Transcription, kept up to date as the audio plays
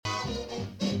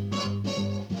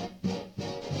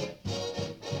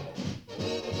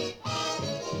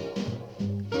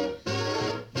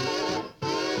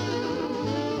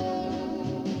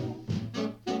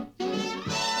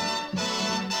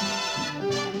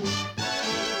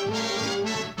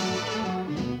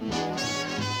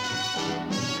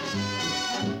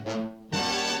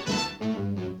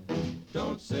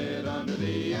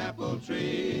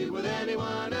tree with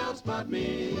anyone else but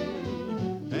me.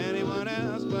 Anyone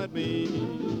else but me.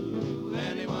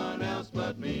 Anyone else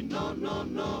but me. No, no,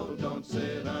 no, don't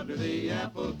sit under the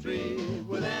apple tree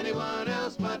with anyone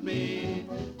else but me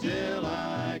till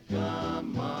I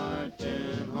come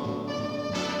marching home.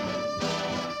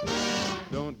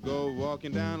 Don't go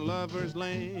walking down Lover's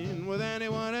Lane with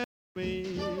anyone else but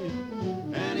me.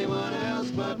 Anyone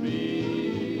else but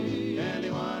me.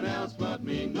 Anyone else but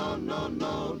me. No, no,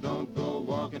 no, don't go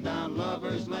walking down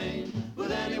Lover's Lane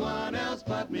with anyone else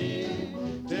but me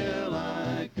till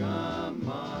I come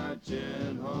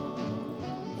marching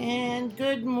home. And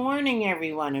good morning,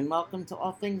 everyone, and welcome to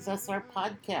All Things SR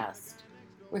Podcast.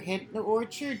 We're hitting the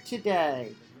orchard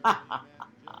today.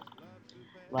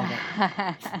 Love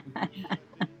it.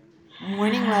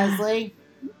 Morning, Leslie.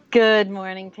 Good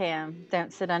morning, Pam.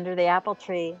 Don't sit under the apple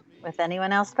tree with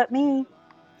anyone else but me.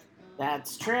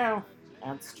 That's true.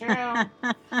 That's true.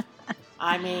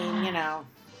 I mean,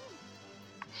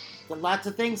 lots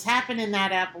of things happen in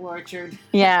that apple orchard.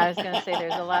 Yeah, I was going to say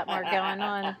there's a lot more going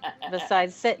on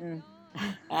besides sitting.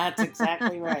 That's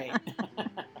exactly right.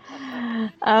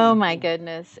 Oh, my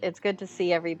goodness. It's good to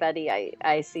see everybody.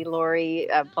 I see Lori,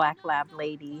 a Black Lab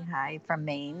lady, hi, from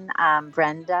Maine.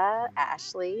 Brenda,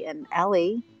 Ashley, and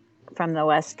Ellie from the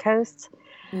West Coast.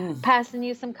 Passing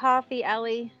you some coffee,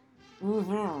 Ellie.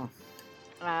 Mm-hmm.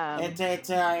 It's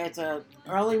a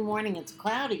early morning. It's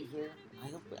cloudy here. I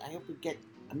hope we get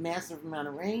a massive amount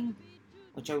of rain,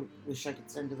 which I wish I could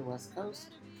send to the West Coast.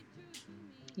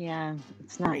 Yeah,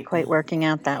 it's not quite working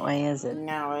out that way, is it?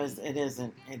 No, it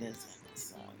isn't. It isn't.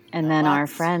 So, and then our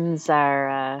friends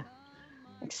are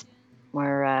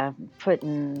we're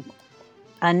putting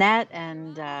Annette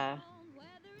and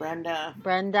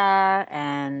Brenda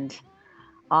and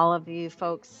all of you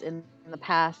folks in the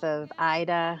path of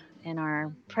Ida in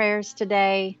our prayers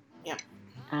today. Yeah.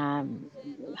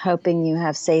 Hoping you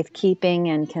have safekeeping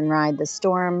and can ride the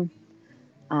storm.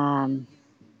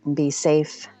 Be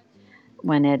safe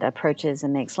when it approaches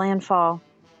and makes landfall.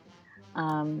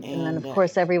 And then, of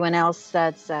course, everyone else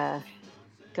that's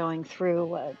going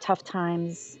through tough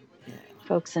times. Yeah.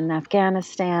 Folks in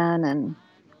Afghanistan and.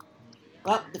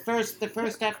 Well, the first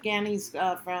Afghanis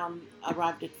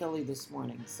arrived at Philly this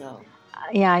morning. So.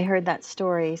 Yeah, I heard that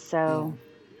story. So,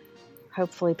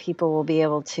 hopefully, people will be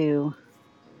able to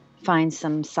find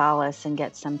some solace and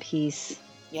get some peace.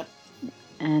 Yep.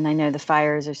 And I know the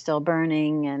fires are still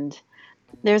burning, and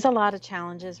there's a lot of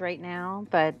challenges right now.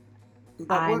 But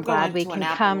I'm glad we can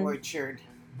come. Orchard.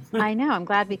 I know. I'm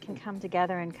glad we can come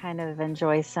together and kind of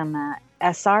enjoy some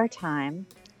SR time.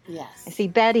 Yes. I see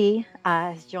Betty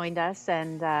has joined us,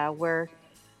 and we're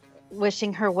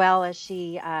wishing her well as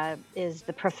she is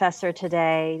the professor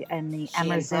today in the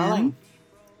Emerson.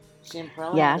 She and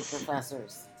Pearlie are the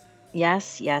professors.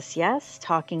 Yes.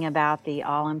 Talking about the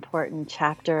all-important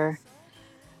chapter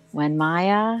when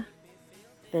Maya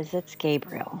visits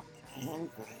Gabriel. And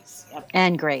Grace. Yep.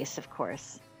 And Grace, of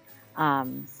course.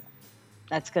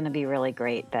 That's going to be really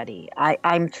great, Betty.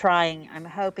 I'm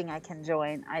hoping I can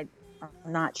join. I'm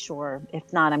not sure.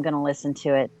 If not, I'm going to listen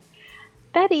to it.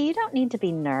 Betty, you don't need to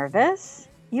be nervous.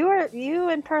 You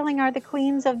and Pearling are the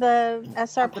queens of the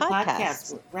SR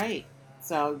podcast. Right.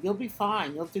 So you'll be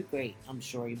fine. You'll do great. I'm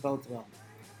sure you both will.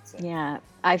 So, yeah,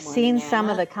 I've seen some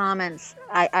of the comments.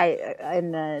 I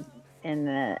in the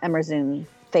Emerson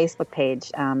Facebook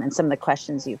page and some of the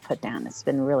questions you've put down. It's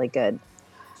been really good.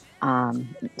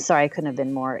 Sorry I couldn't have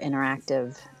been more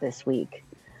interactive this week,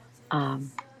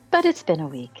 but it's been a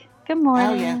week. Good morning.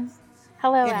 Oh yeah.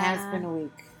 Hello. It has been a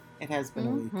week. a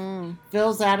week.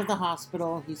 Phil's out of the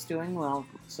hospital. He's doing well,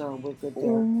 so we're good there.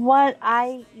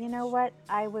 You know what?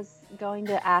 I was going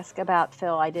to ask about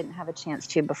Phil. I didn't have a chance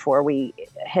to before we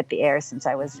hit the air since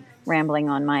I was rambling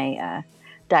on my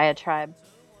diatribe.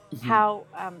 Mm-hmm. How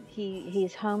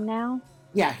he's home now?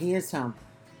 Yeah, he is home.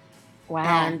 Wow.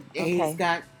 And he's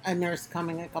got a nurse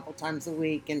coming a couple times a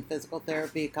week and physical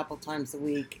therapy a couple times a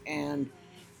week, and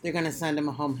they're going to send him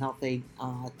home healthy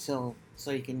so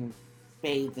he can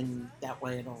bathe, and that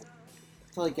way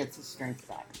until he gets his strength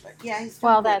back. But yeah, he's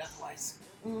doing good otherwise.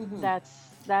 Mm-hmm.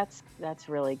 That's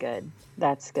really good.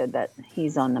 That's good that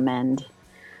he's on the mend.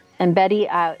 And Betty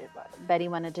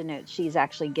wanted to note she's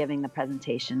actually giving the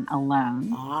presentation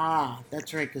alone. Ah,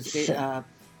 that's right, because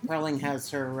Pearling has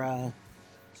her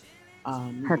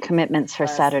commitments for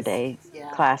classes. Saturday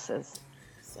classes.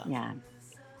 So. Yeah,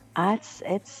 it's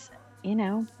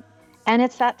and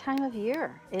it's that time of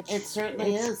year. It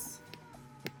certainly is.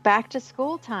 Back to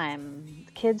school time.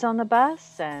 Kids on the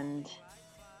bus and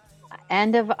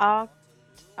end of August.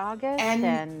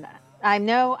 And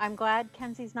I'm glad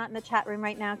Kenzie's not in the chat room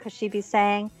right now because she'd be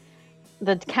saying,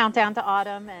 the countdown to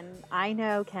autumn, and I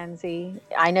know, Kenzie,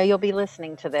 I know you'll be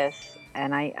listening to this,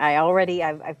 and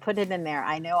I've put it in there.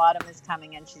 I know autumn is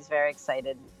coming, and she's very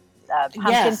excited. Pumpkin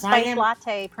Yes, I Spice am.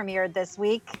 Latte premiered this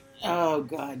week. Oh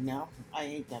God, no! I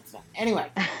hate that stuff. Anyway,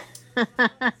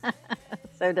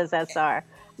 So does SR.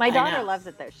 My I daughter know. loves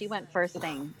it though. She went first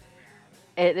thing.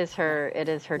 It is her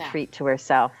No. treat to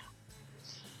herself.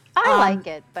 I Um, like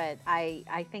it, but I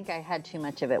think I had too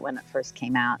much of it when it first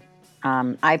came out.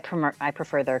 I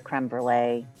prefer their creme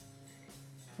brulee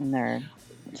and some of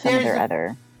there's their a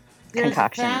other there's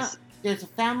concoctions. there's a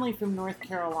family from North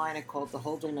Carolina called the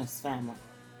Holderness family,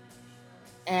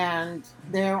 and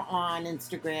they're on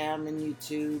Instagram and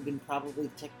YouTube and probably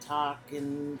TikTok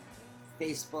and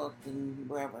Facebook and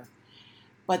wherever.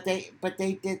 But they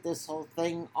did this whole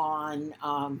thing on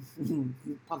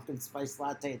pumpkin spice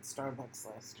latte at Starbucks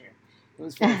last year. It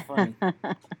was very funny.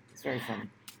 It's very funny.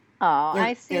 Oh, They're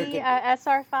I see. good.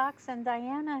 SR Fox and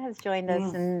Diana has joined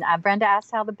us, Mm. and Brenda asked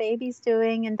how the baby's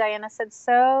doing, and Diana said,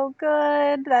 "So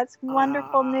good. That's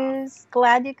wonderful Ah, news.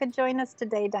 Glad you could join us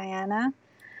today, Diana."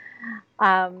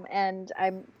 And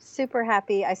I'm super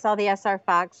happy. I saw the SR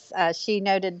Fox. She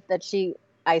noted that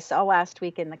I saw last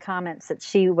week in the comments that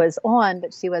she was on,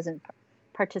 but she wasn't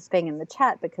participating in the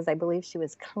chat because I believe she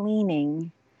was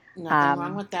cleaning. nothing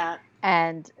wrong with that.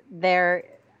 And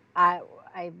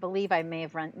I believe I may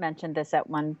have mentioned this at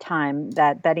one time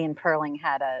that Betty and Perling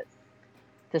had a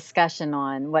discussion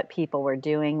on what people were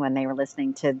doing when they were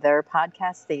listening to their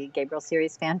podcast, the Gabriel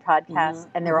Series fan podcast,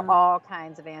 and there were all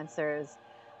kinds of answers.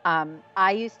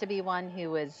 I used to be one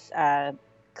who was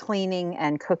cleaning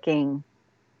and cooking.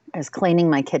 I was cleaning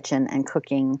my kitchen and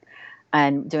cooking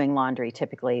and doing laundry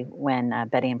typically when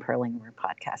Betty and Perling were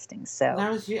podcasting. So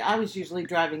I was usually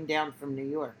driving down from New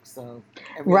York, so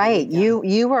every right, weekend,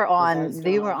 you were 'cause I was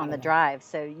doing you a were lot on the of that. drive,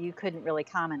 so you couldn't really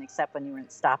comment except when you were at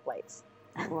stoplights.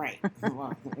 Right.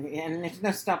 Well, and there's no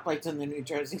stoplights on the New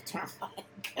Jersey Turnpike.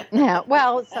 Yeah,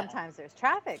 well, sometimes there's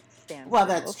traffic stands. Well,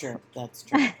 that's true. That's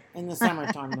true. In the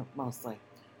summertime, mostly.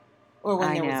 Or when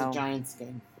I there was know. a Giants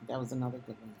game. That was another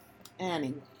good one.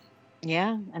 Anyway.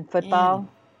 Yeah, and football.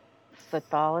 Anyway.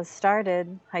 Football has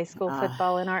started. High school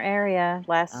football in our area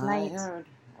last night. I heard.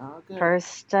 Oh, good.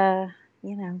 First, First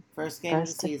game of the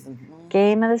first season.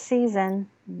 game of the season.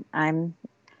 I'm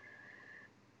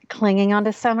clinging on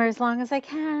to summer as long as I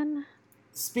can.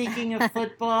 Speaking of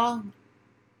football,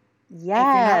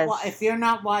 Yes. if you're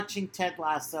not watching Ted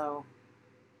Lasso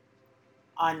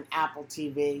on Apple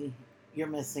TV, you're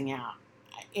missing out.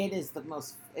 It's the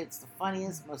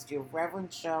funniest, most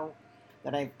irreverent show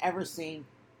that I've ever seen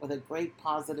with a great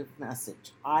positive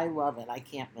message. I love it. I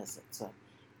can't miss it. So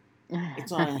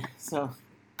it's on. So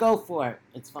go for it.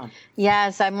 It's fun.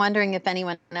 Yes, I'm wondering if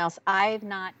anyone else. I've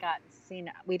not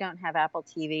seen. We don't have Apple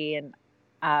TV, and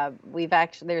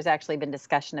there's actually been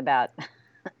discussion about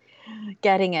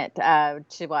getting it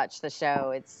to watch the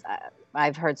show. It's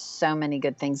I've heard so many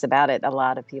good things about it. A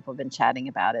lot of people have been chatting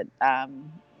about it.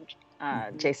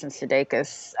 Jason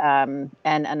Sudeikis and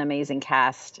an amazing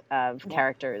cast of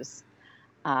characters.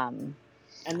 And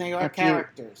they are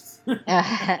characters.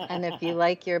 And if you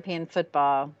like European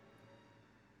football,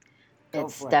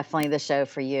 it's definitely the show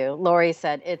for you. Lori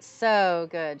said, it's so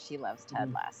good. She loves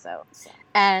Ted Lasso.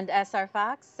 And SR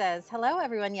Fox says, hello,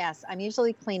 everyone. Yes, I'm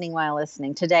usually cleaning while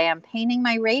listening. Today, I'm painting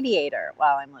my radiator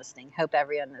while I'm listening. Hope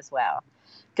everyone is well.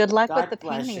 Good luck with the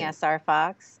painting, SR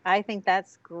Fox. I think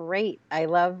that's great. I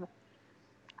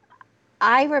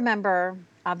remember,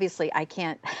 obviously, I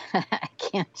can't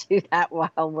do that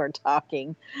while we're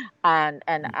talking and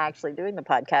actually doing the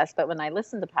podcast. But when I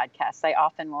listen to podcasts, I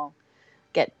often will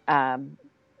get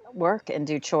work and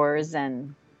do chores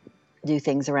and do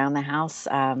things around the house.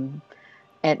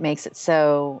 It makes it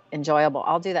so enjoyable.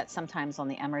 I'll do that sometimes on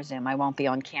the Emerzoom. I won't be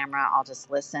on camera. I'll just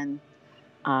listen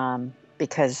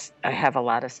because I have a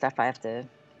lot of stuff I have to.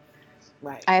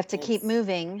 Right. I have to keep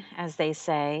moving, as they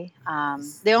say.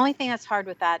 The only thing that's hard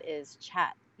with that is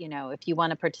chat. You know, if you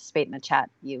want to participate in the chat,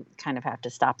 you kind of have to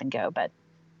stop and go, but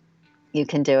you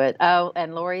can do it. Oh,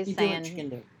 and Lori's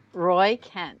saying Roy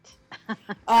Kent.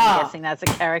 I'm guessing that's a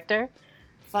character.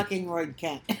 Fucking Roy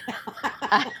Kent.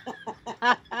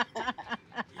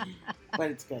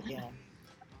 But it's good, yeah.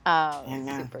 Oh, and,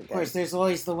 super good. Of course, there's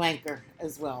always the wanker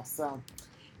as well, so...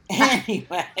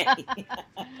 Anyway.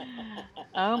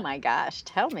 Oh my gosh,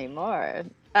 tell me more.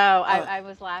 I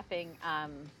was laughing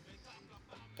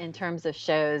in terms of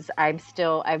shows.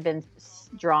 I've been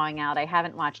drawing out. I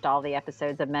haven't watched all the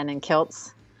episodes of Men in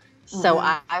Kilts. So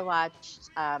I watched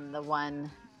the one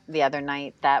the other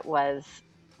night that was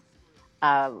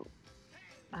oh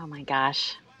my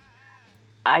gosh.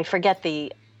 I forget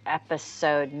the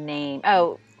episode name.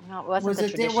 Oh, no, it wasn't the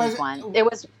traditions one. It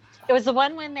was the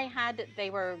one when they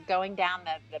were going down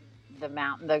the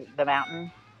mountain, the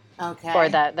mountain, Okay. or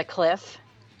the cliff.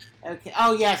 Okay.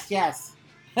 Oh, yes.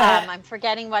 I'm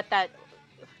forgetting what that.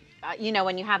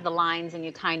 When you have the lines and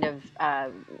you kind of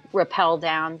rappel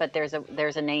down, but there's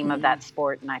a name of that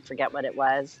sport, and I forget what it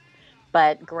was.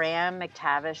 But Graham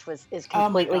McTavish is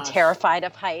completely terrified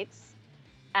of heights,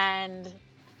 and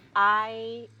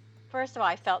first of all,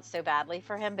 I felt so badly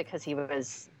for him because he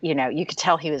was, you could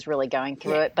tell he was really going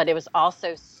through it, but it was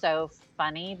also so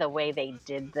funny the way they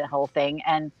did the whole thing.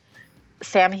 And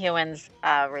Sam Heughan's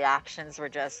reactions were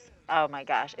just, oh my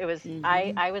gosh, it was,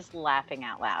 I was laughing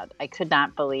out loud. I could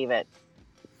not believe it.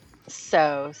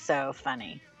 So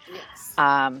funny. Yes.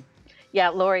 Yeah,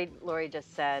 Lori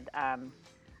just said,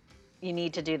 you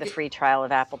need to do the free trial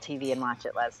of Apple TV and watch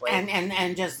it, Leslie.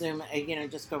 And just Zoom,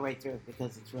 just go right through it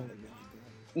because it's really, really good.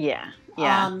 Yeah.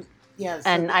 Yes.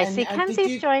 And I see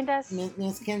Kenzie's joined us.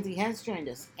 Miss Kenzie has joined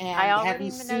us. And I already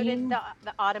noted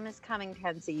the autumn is coming,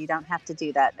 Kenzie. You don't have to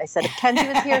do that. I said if Kenzie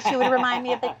was here, she would remind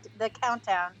me of the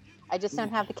countdown. I just don't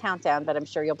have the countdown, but I'm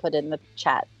sure you'll put it in the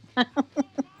chat.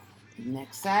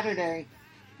 Next Saturday.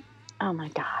 Oh my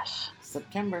gosh.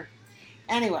 September.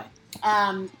 Anyway,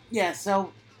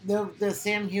 so the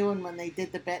Sam Heughan, when they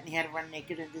did the bet and he had to run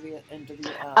naked into the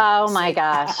oh my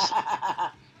gosh.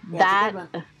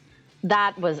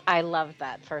 That was, I loved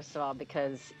that, first of all,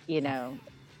 because,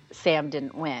 Sam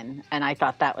didn't win, and I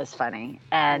thought that was funny.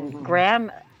 And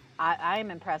Graham,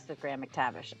 I'm impressed with Graham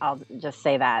McTavish. I'll just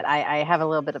say that. I have a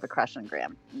little bit of a crush on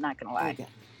Graham. I'm not going to lie. Okay.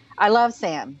 I love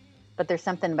Sam, but there's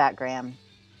something about Graham.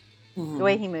 The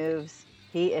way he moves,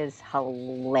 he is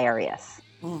hilarious.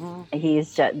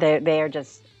 He's just,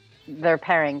 their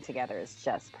pairing together is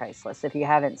just priceless. If you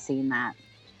haven't seen that,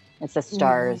 it's a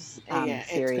Starz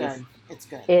series. It's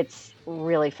good. It's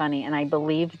really funny, and I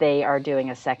believe they are doing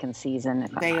a second season,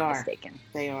 if I'm not mistaken.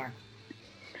 They are.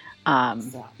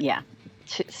 Yeah,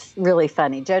 it's really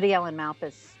funny. Jody Ellen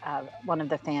Malpas, one of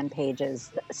the fan pages,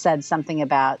 said something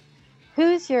about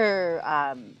who's your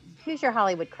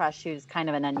Hollywood crush, who's kind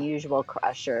of an unusual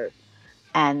crush,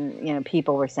 and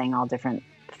people were saying all different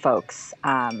folks,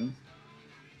 and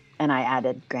I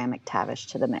added Graham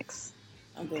McTavish to the mix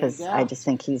because I just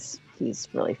think he's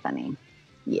really funny.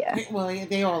 Yeah. Well,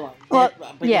 they all are. Well,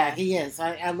 but yeah, he is.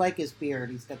 I like his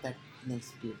beard. He's got that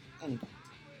nice beard.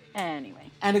 Anyway.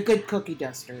 And a good cookie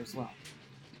duster as well.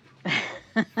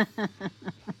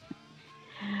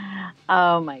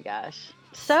 Oh my gosh.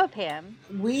 So Pam,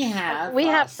 we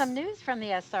have some news from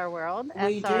the SR world.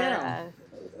 We do.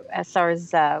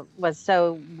 SR's was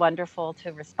so wonderful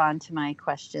to respond to my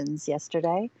questions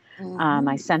yesterday.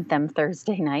 I sent them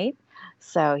Thursday night.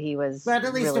 So he was. But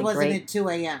at least really it wasn't great. at 2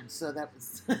 a.m. So that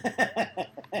was.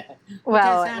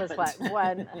 Well, it was what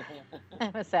 1.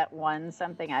 It was at 1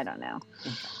 something. I don't know.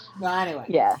 Well, anyway.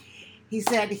 Yeah. He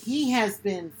said he has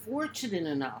been fortunate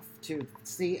enough to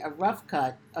see a rough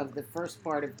cut of the first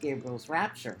part of Gabriel's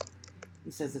Rapture. He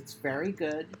says it's very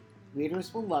good.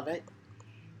 Readers will love it,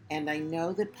 and I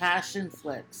know that Passion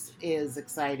Flicks is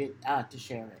excited to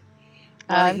share it.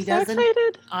 I'm so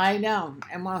excited. I know.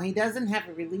 And while he doesn't have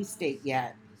a release date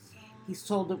yet, he's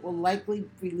told it will likely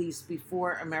release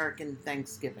before American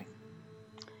Thanksgiving.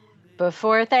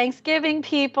 Before Thanksgiving,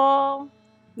 people.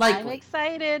 Likely. I'm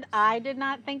excited. I did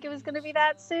not think it was going to be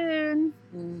that soon.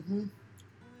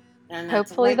 And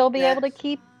hopefully they'll be able to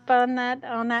keep on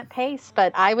that pace.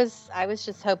 But I was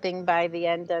just hoping by the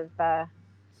end of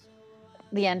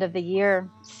the year.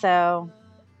 So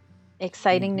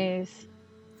exciting news.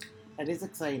 That is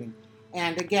exciting.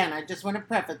 And again, I just want to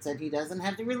preface it. He doesn't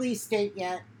have the release date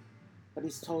yet, but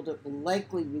he's told it will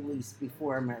likely release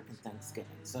before American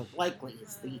Thanksgiving. So likely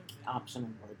is the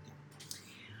optional word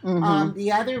there.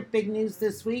 The other big news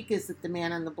this week is that The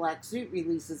Man in the Black Suit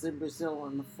releases in Brazil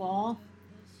in the fall.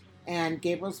 And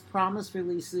Gabriel's Promise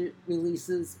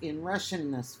releases in Russian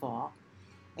this fall.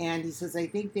 And he says, I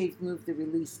think they've moved the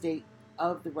release date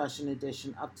of the Russian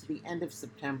edition up to the end of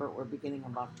September or beginning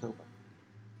of October.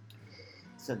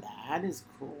 So that is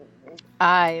cool.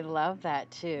 I love that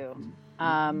too.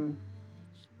 And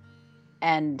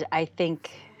I think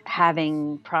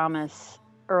having Promise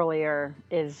earlier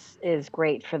is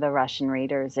great for the Russian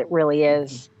readers. It really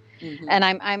is. And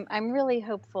I'm really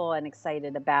hopeful and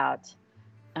excited about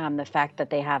the fact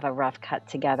that they have a rough cut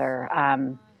together.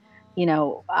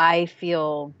 I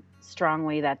feel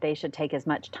strongly that they should take as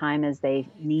much time as they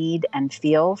need and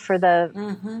feel for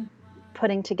the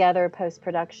putting together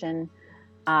post-production.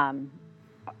 And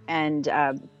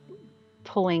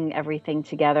pulling everything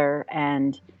together.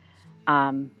 And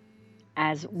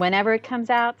as whenever it comes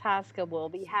out, Tosca will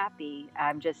be happy.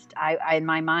 I in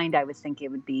my mind, I was thinking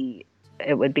it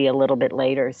would be a little bit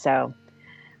later. So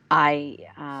I,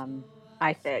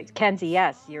 Kenzie,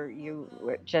 yes, you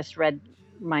just read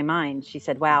my mind. She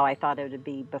said, "Wow, I thought it would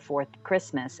be before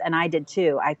Christmas," and I did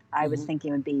too. I was thinking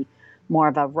it would be more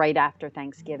of a right after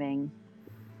Thanksgiving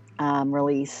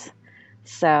release.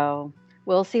 So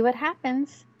we'll see what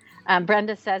happens.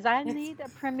 Brenda says, "I need a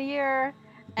premiere."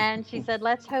 And she said,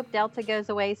 "Let's hope Delta goes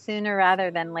away sooner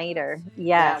rather than later."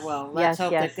 Yeah, Yes, well, let's yes,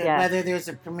 hope yes, that yes. whether there's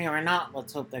a premiere or not,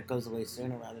 let's hope that goes away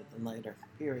sooner rather than later.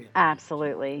 Period.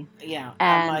 Absolutely. Yeah.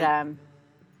 And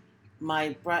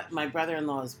my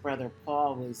brother-in-law's brother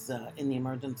Paul was in the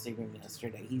emergency room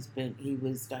yesterday. He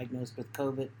was diagnosed with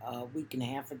COVID a week and a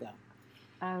half ago.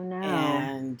 oh no.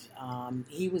 And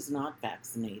he was not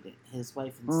vaccinated. His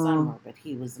wife and son were, but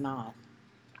he was not.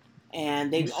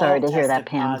 And they I'm all sorry to tested hear that,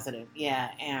 Pam. positive.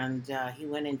 Yeah, and he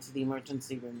went into the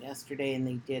emergency room yesterday, and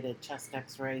they did a chest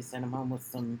X-ray, sent him home with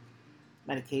some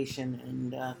medication,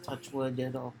 and touch wood,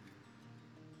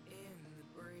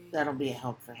 that'll be a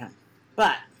help for him.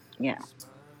 But Yeah.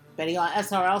 Betty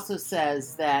SR also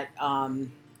says that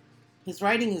his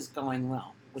writing is going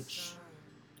well, which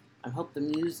I hope the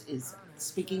muse is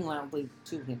speaking loudly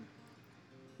to him.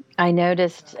 I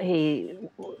noticed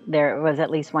there was at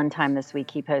least one time this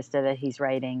week he posted that he's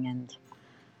writing, and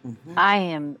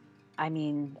I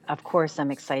mean, of course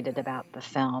I'm excited about the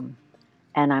film,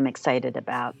 and I'm excited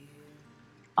about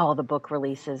all the book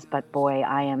releases, but boy,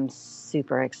 I am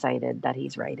super excited that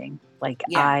he's writing. Like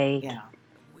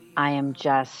I'm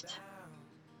just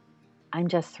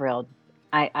thrilled.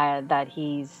 That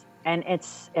he's and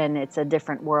it's a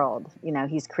different world. You know,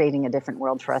 he's creating a different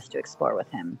world for us to explore with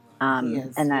him.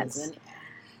 And that's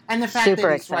and the fact super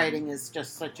that he's exciting. writing is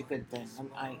just such a good thing.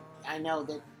 I know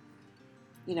that,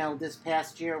 you know, this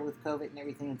past year with COVID and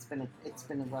everything, it's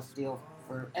been a rough deal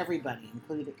for everybody,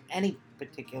 including any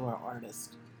particular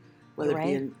artist, whether it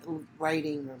be in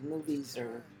writing or movies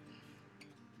or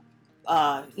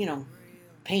you know,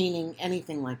 painting,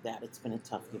 anything like that. It's been a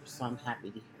tough year, so I'm happy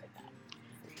to hear that.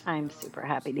 I'm super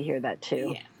happy to hear that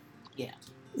too. Yeah.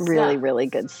 Really, really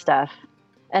good stuff.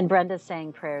 And Brenda's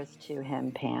saying prayers to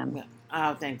him, Pam. Yeah.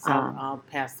 Oh, thanks. I'll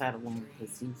pass that along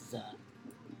because he's.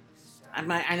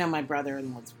 I know my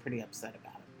brother-in-law's pretty upset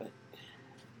about it, but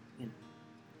you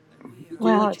know, you do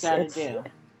what you gotta do.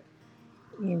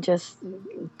 You just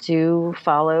do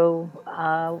follow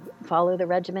the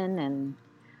regimen and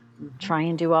try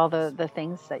and do all the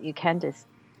things that you can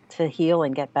to heal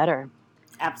and get better.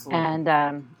 Absolutely.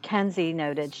 And Kenzie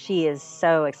noted she is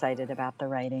so excited about the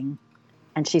writing,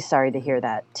 and she's sorry to hear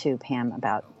that too, Pam,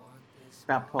 about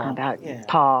Paul.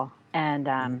 Paul,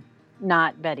 and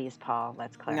not Betty's Paul.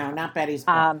 Let's clarify. No, not Betty's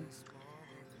Paul.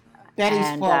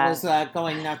 Betty's Paul was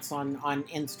going nuts on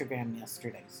Instagram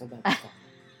yesterday, so that's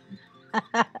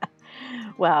fine.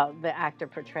 Well, the actor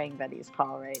portraying Betty's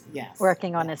Paul, right? Yes.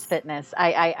 Working on his fitness.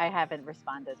 I haven't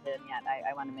responded to him yet.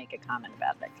 I want to make a comment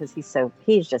about that because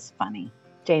he's just funny.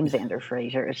 James Ander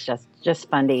Fraser is just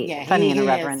funny, and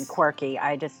irreverent, quirky.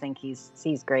 I just think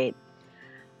he's great.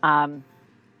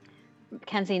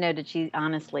 Kenzie noted she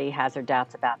honestly has her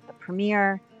doubts about the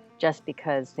premiere just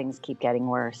because things keep getting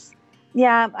worse.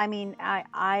 Yeah, I mean,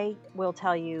 I will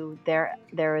tell you there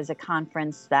is a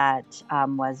conference that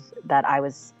I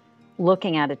was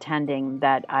looking at attending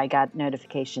that I got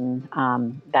notification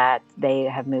that they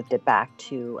have moved it back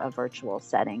to a virtual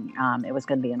setting. It was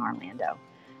going to be in Orlando,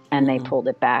 and they pulled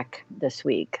it back this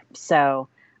week. So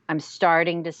I'm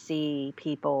starting to see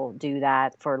people do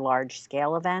that for large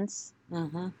scale events.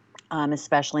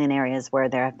 Especially in areas where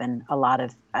there have been a lot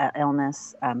of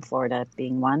illness, Florida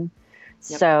being one.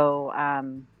 Yep. So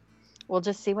we'll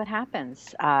just see what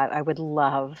happens. I would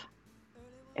love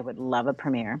a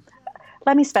premiere.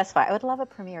 Let me specify. I would love a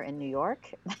premiere in New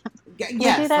York.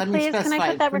 Yes, do that, please? Can I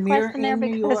put that request in there?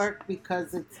 New York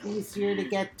because it's easier to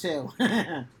get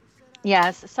to.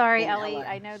 Yes. Sorry, Ellie. LA.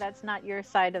 I know that's not your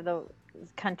side of the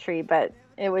country, but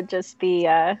it would just be,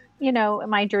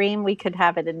 my dream. We could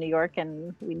have it in New York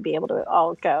and we'd be able to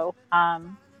all go.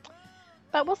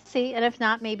 But we'll see. And if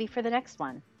not, maybe for the next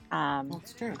one.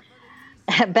 That's true.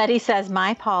 Betty says,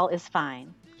 my Paul is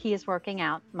fine. He is working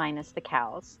out minus the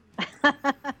cows.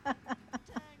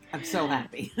 I'm so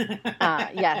happy.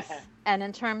 Yes. And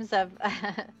in terms of,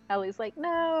 Ellie's like,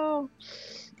 no.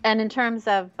 And in terms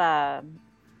of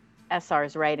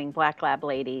SR's writing, Black Lab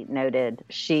Lady noted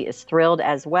she is thrilled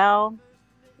as well.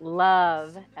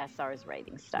 Love SR's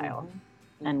writing style.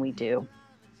 And we do.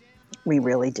 We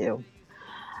really do.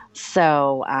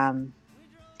 So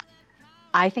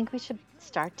I think we should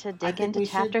start to dig into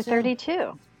chapter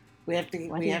 32. We have to.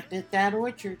 What We do you? have to hit that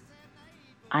orchard.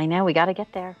 I know we got to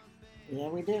get there. Yeah,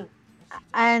 we do.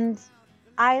 And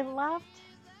I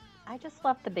just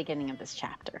loved the beginning of this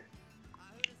chapter.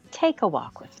 Take a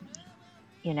walk with me.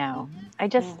 You know, I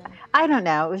don't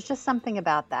know. It was just something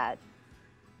about that.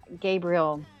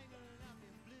 Gabriel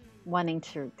wanting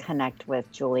to connect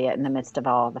with Julia in the midst of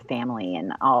all the family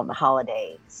and all the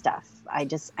holiday stuff. I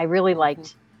really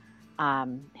liked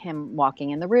him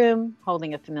walking in the room,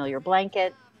 holding a familiar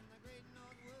blanket,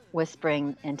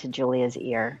 whispering into Julia's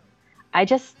ear. I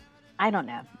don't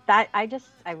know. I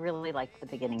really liked the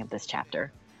beginning of this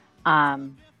chapter.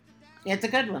 It's a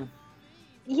good one.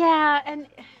 Yeah, and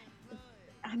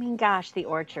I mean, gosh, the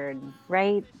orchard,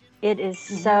 right? It is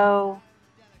so.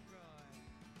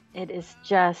 It is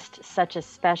just such a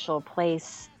special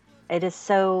place. It is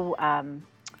so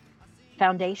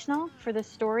foundational for the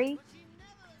story.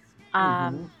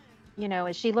 You know,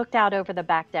 as she looked out over the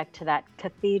back deck to that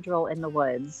cathedral in the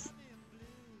woods,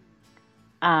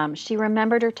 she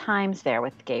remembered her times there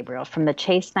with Gabriel, from the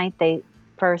chaste night they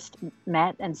first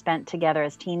met and spent together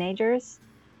as teenagers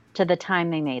to the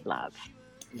time they made love.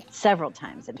 Yeah. Several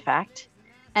times, in fact.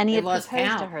 And he had proposed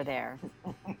to her there.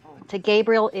 To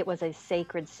Gabriel, it was a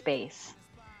sacred space.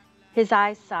 His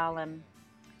eyes solemn,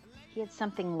 he had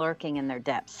something lurking in their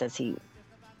depths as he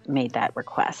made that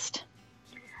request.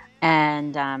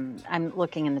 And I'm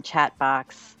looking in the chat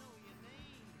box.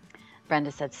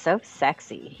 Brenda said, so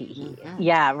sexy.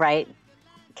 Yeah, right.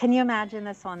 Can you imagine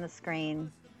this on the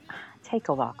screen? Take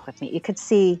a walk with me. You could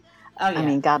see, I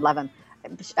mean, God love him.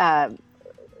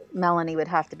 Melanie would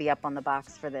have to be up on the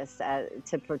box for this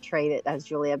to portray it as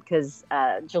Julia, because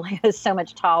Julia is so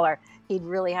much taller. He'd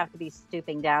really have to be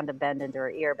stooping down to bend into her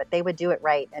ear, but they would do it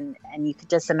right. And you could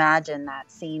just imagine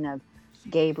that scene of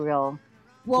Gabriel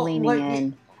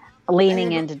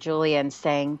leaning into Julia and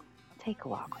saying, take a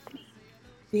walk with me.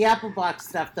 The apple box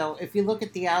stuff, though, if you look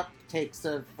at the outtakes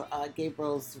of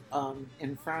Gabriel's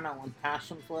Inferno and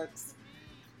Passionflix,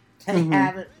 they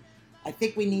have it. I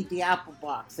think we need the apple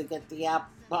box to get the apple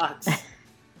box.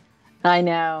 I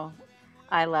know.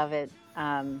 I love it.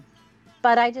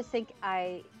 But I just think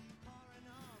I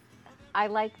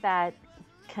like that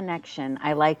connection.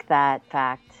 I like that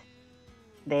fact.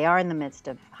 They are in the midst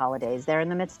of holidays. They're in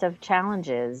the midst of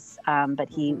challenges. But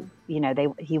he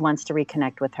wants to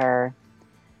reconnect with her.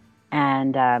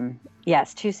 And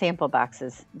yes, 2 sample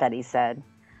boxes, Betty said.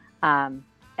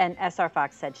 And SR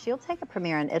Fox said, she'll take a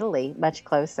premiere in Italy, much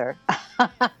closer.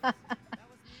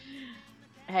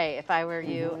 Hey, if I were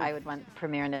you, I would want the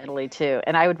premiere in Italy too.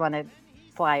 And I would want to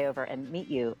fly over and meet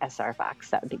you, SR Fox.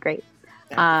 That would be great.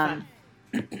 And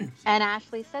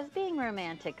Ashley says, being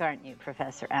romantic, aren't you,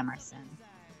 Professor Emerson?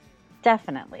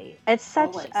 Definitely. It's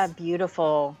such a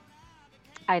beautiful,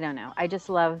 I don't know. I just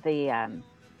love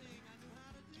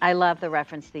I love the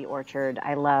reference to the orchard.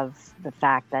 I love the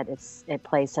fact that it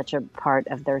plays such a part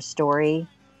of their story.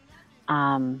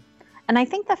 And I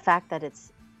think the fact that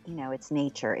it's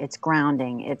nature, it's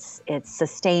grounding, it's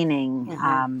sustaining.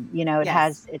 It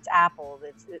has its apples.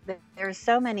 There's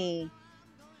so many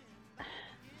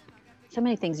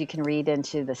things you can read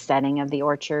into the setting of the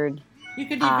orchard. You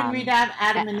could even read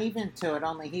Adam and Eve into it.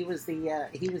 Only he was the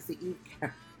Eve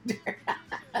character.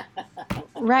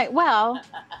 Right. Well.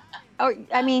 Or,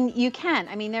 I mean, you can.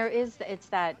 I mean, it's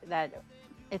the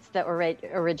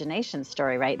origination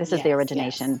story, right? This is the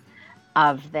origination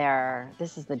of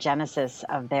this is the genesis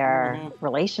of their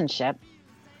relationship.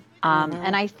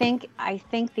 And I think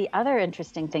the other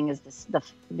interesting thing is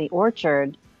the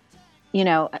orchard.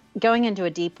 Going into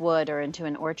a deep wood or into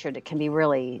an orchard, it can be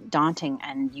really daunting,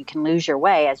 and you can lose your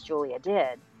way, as Julia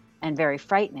did, and very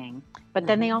frightening. But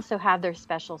then they also have their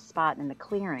special spot in the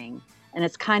clearing. And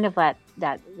it's kind of that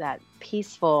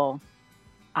peaceful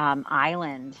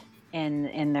island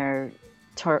in their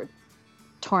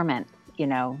torment,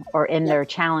 or in their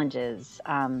challenges.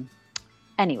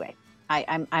 Anyway,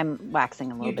 I'm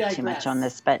waxing a little bit too much on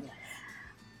this, but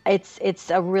it's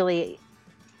a really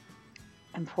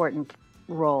important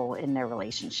role in their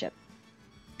relationship.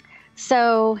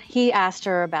 So he asked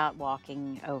her about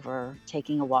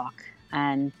taking a walk,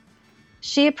 and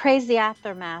she appraised the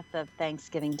aftermath of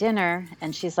Thanksgiving dinner,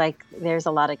 and she's like, there's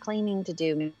a lot of cleaning to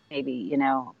do. Maybe,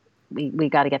 we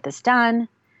got to get this done.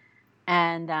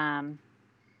 And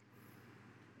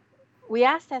we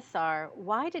asked SR,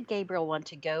 why did Gabriel want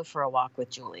to go for a walk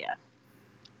with Julia?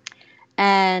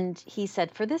 And he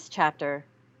said, for this chapter,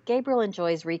 Gabriel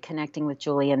enjoys reconnecting with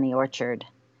Julia in the orchard,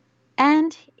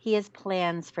 and he has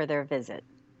plans for their visit, ...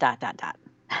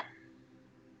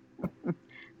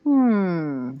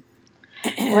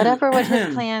 Whatever would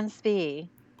his plans be?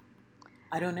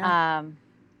 I don't know.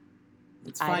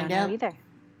 Let's I find don't know out. either.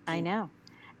 I know.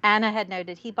 Anna had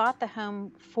noted he bought the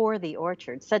home for the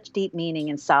orchard. Such deep meaning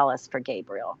and solace for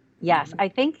Gabriel. Yes, I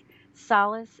think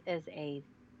solace is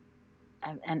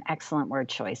an excellent word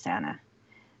choice, Anna.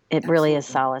 It really is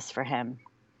Absolutely. solace for him.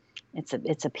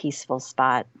 It's a peaceful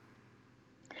spot.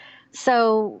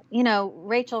 So,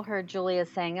 Rachel heard Julia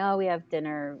saying, "Oh, we have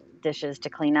dinner dishes to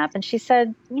clean up." And she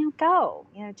said, "Go,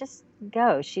 just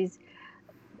go. She's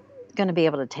going to be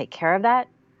able to take care of that."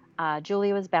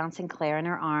 Julia was bouncing Claire in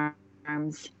her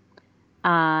arms.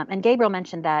 And Gabriel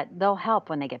mentioned that they'll help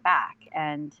when they get back.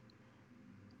 And,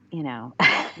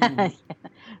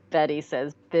 Betty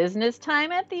says, "Business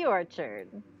time at the orchard."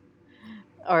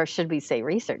 Or should we say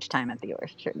research time at the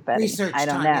orchard, Betty? Research I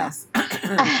don't time, know.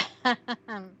 yes.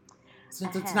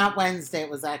 Since it's not Wednesday, it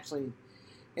was actually,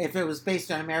 if it was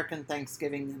based on American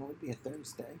Thanksgiving, then it would be a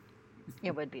Thursday.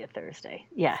 It would be a Thursday,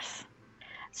 yes.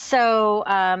 So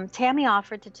Tammy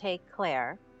offered to take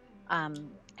Claire,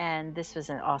 and this was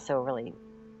also a really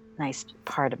nice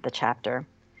part of the chapter.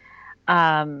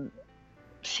 You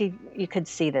could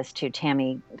see this too,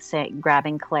 Tammy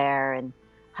grabbing Claire and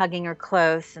hugging her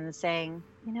close and saying,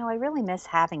 "I really miss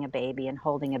having a baby and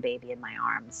holding a baby in my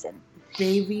arms." And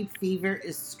baby fever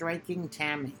is striking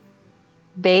Tammy.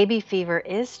 Baby fever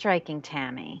is striking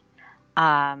Tammy.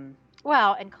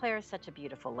 Well, and Claire is such a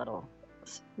beautiful little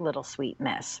sweet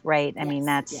miss, right? I mean,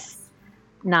 that's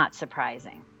not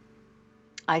surprising.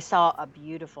 I saw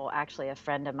actually a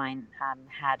friend of mine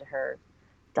had her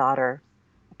daughter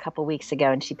a couple weeks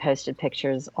ago, and she posted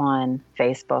pictures on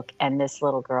Facebook, and this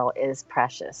little girl is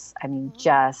precious. I mean,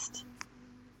 just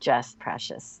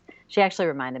precious. She actually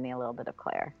reminded me a little bit of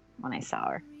Claire when I saw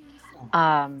her.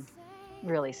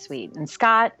 Really sweet. And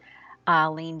Scott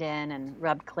leaned in and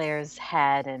rubbed Claire's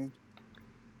head, and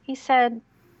he said,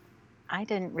 "I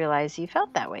didn't realize you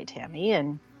felt that way, Tammy."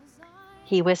 And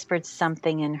he whispered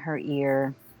something in her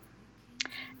ear.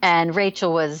 And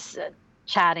Rachel was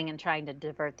chatting and trying to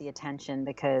divert the attention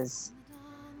because,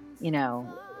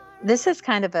 this is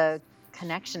kind of a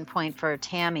connection point for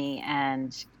Tammy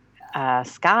and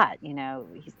Scott.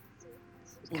 He's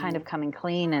kind of coming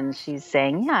clean, and she's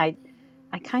saying, "Yeah,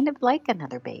 I kind of like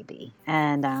another baby."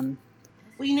 And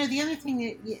well, the other thing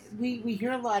that we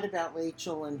hear a lot about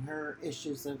Rachel and her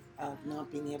issues of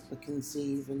not being able to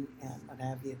conceive and what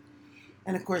have you,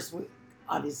 and of course,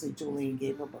 obviously Julie and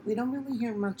Gabriel, but we don't really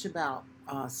hear much about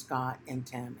Scott and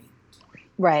Tammy.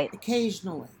 Right.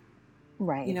 Occasionally.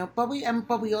 Right. But we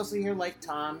also hear like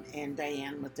Tom and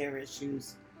Diane with their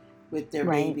issues with their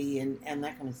baby and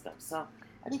that kind of stuff. So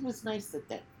I think it was nice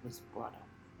that was brought up.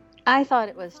 I thought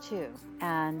it was too.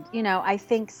 And, I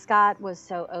think Scott was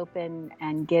so open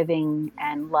and giving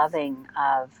and loving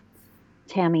of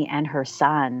Tammy and her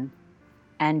son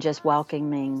and just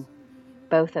welcoming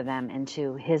both of them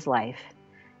into his life.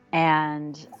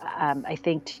 And I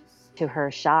think to her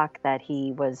shock that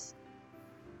he was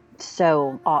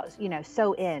so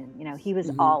in, he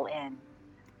was all in,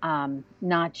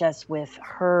 not just with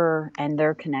her and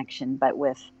their connection, but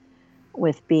with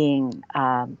being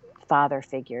father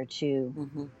figure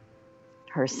to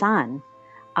her son.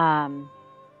 And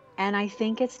I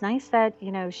think it's nice that,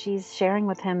 she's sharing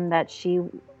with him that she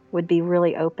would be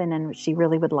really open and she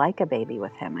really would like a baby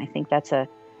with him. I think that's I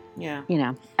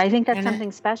think that's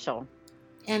something special.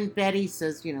 And Betty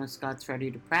says, Scott's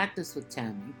ready to practice with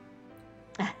Tammy.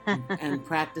 And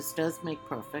practice does make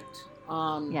perfect.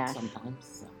 Yes.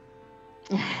 Sometimes.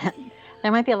 So.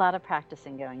 There might be a lot of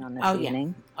practicing going on this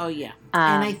evening. Oh yeah.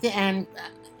 And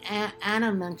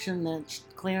Anna mentioned that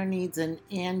Claire needs an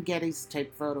Ann Geddes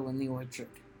type photo in the orchard.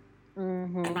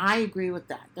 Mm-hmm. And I agree with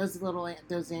that.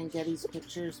 Those Ann Geddes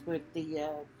pictures with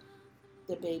the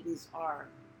babies are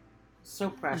so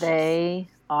precious. They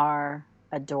are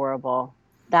adorable.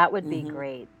 That would be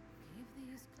great.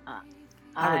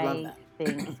 I would love that.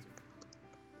 Think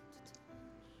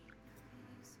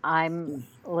I'm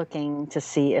looking to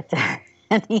see if there are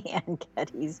any Ann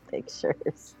Geddes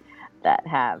pictures that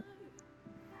have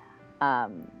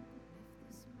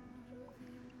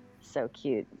so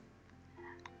cute.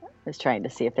 I was trying to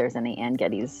see if there's any Ann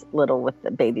Geddes little with the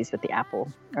babies with the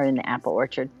apple or in the apple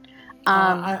orchard.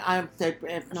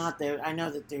 If not, I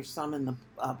know that there's some in the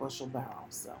bushel barrel.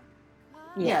 So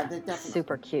yeah, they're definitely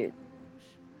super cute.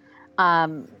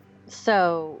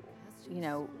 So,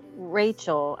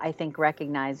 Rachel, I think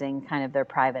recognizing kind of their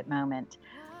private moment,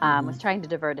 was trying to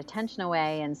divert attention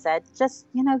away and said, "Just,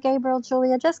 Gabriel,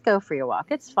 Julia, just go for your walk.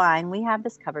 It's fine. We have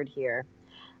this covered here."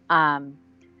 And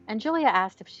Julia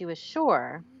asked if she was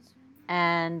sure.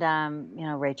 And,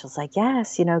 Rachel's like,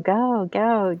 "Yes,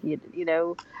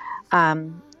 go.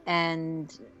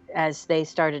 And as they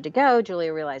started to go,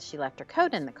 Julia realized she left her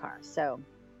coat in the car. So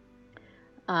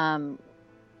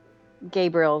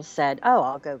Gabriel said, "Oh,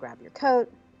 I'll go grab your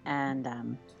coat, and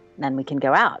then we can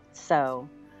go out." So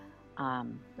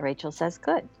Rachel says,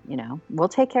 "Good, we'll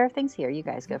take care of things here. You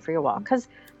guys go for your walk." Because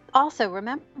also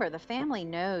remember, the family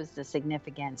knows the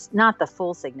significance, not the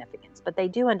full significance, but they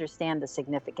do understand the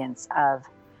significance of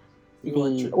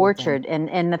the orchard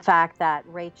and the fact that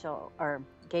Rachel or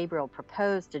Gabriel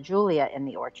proposed to Julia in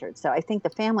the orchard. So I think the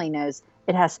family knows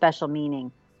it has special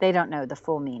meaning. They don't know the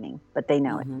full meaning, but they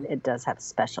know it does have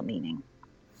special meaning.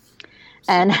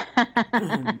 And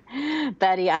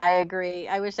Betty, I agree.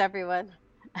 I wish everyone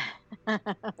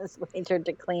was wagered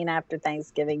to clean after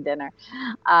Thanksgiving dinner.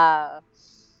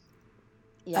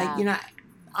 Yeah.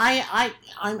 I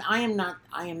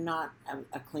am not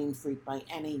a clean freak by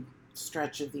any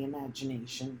stretch of the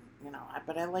imagination,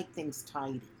 but I like things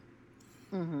tidy.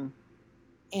 Mm-hmm.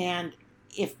 And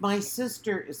if my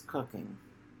sister is cooking,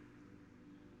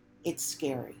 it's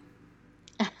scary.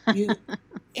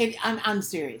 I'm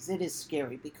serious. It is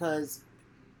scary because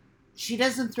she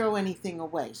doesn't throw anything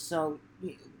away. So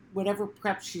whatever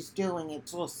prep she's doing,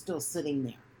 it's all still sitting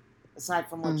there, aside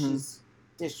from what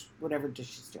whatever dish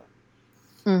she's doing.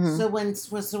 Mm-hmm.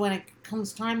 So when it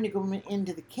comes time to go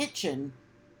into the kitchen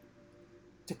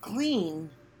to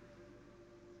clean,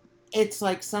 it's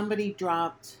like somebody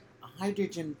dropped a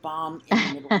hydrogen bomb in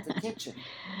the middle of the kitchen.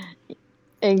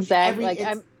 Exactly.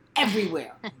 I'm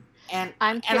everywhere. And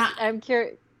I'm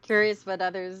curious what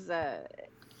others.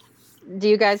 Do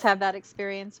you guys have that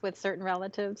experience with certain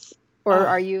relatives, or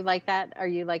are you like that? Are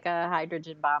you like a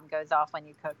hydrogen bomb goes off when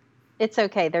you cook? It's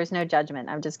okay. There's no judgment.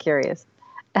 I'm just curious.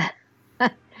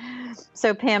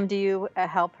 So Pam, do you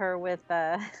help her with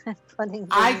putting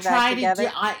things back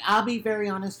together? I'll be very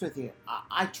honest with you.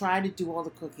 I try to do all the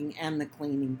cooking and the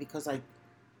cleaning because I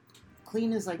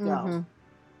clean as I go. Mm-hmm.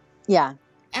 Yeah.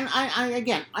 And I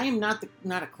am not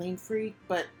a clean freak,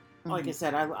 but like I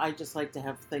said, I just like to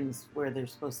have things where they're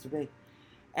supposed to be.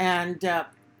 And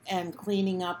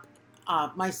cleaning up,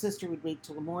 my sister would wait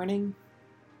till the morning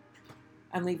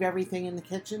and leave everything in the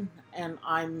kitchen, and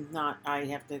I'm not. I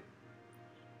have to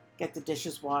get the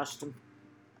dishes washed, and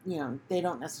they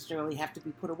don't necessarily have to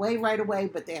be put away right away,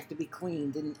 but they have to be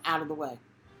cleaned and out of the way.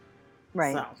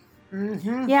 Right. So,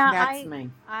 yeah, that's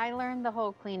me. I learned the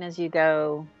whole clean as you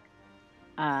go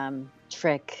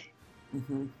trick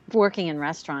working in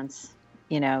restaurants.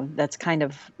 That's kind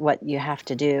of what you have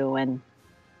to do. And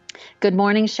good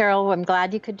morning, Cheryl. I'm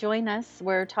glad you could join us.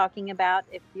 We're talking about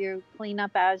if you clean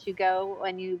up as you go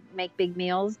when you make big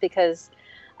meals, because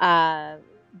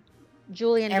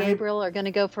Julie and Gabriel are going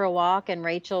to go for a walk, and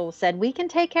Rachel said we can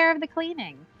take care of the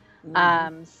cleaning.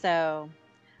 And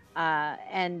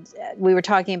we were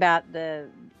talking about the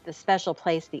special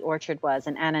place the orchard was,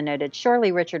 and Anna noted,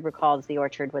 surely Richard recalls the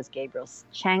orchard was Gabriel's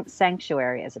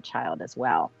sanctuary as a child as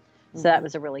well. So that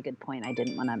was a really good point I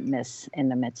didn't want to miss in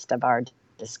the midst of our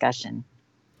discussion.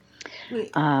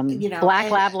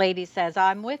 Black Lab Lady says,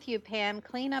 I'm with you, Pam.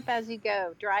 Clean up as you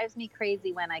go. Drives me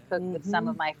crazy when I cook with some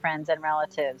of my friends and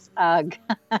relatives. Ugh.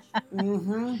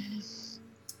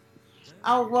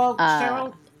 Oh, well,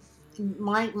 Cheryl,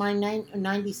 my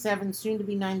 97, soon to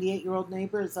be 98-year-old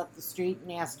neighbor is up the street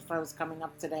and asked if I was coming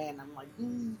up today, and I'm like,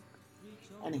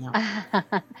 anyhow.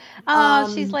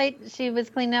 She's late. She was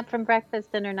cleaning up from breakfast,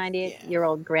 and her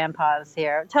 98-year-old grandpa's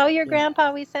here. Tell your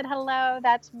grandpa we said hello.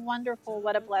 That's wonderful.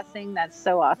 What a blessing. That's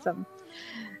so awesome.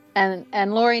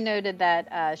 And Lori noted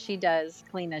that she does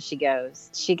clean as she goes.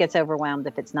 She gets overwhelmed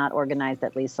if it's not organized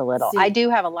at least a little. I do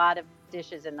have a lot of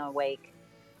dishes in the wake.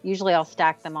 Usually I'll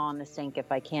stack them all in the sink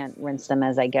if I can't rinse them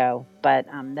as I go. But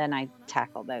then I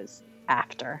tackle those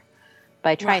after. But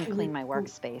I try and clean my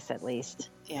workspace at least.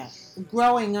 Yeah.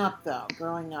 Growing up,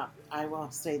 I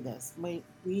will say this.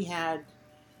 We had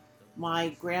my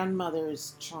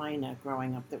grandmother's china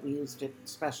growing up that we used at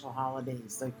special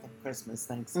holidays, like Christmas,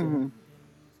 Thanksgiving.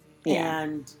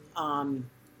 And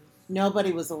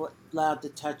nobody was allowed to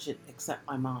touch it except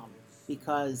my mom,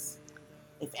 because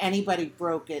if anybody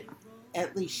broke it,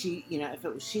 at least she, if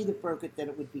it was she that broke it, then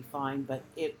it would be fine. But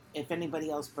if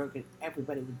anybody else broke it,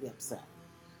 everybody would be upset.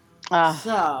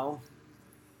 So,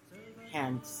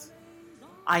 hence,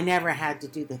 I never had to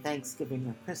do the Thanksgiving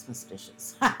or Christmas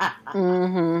dishes.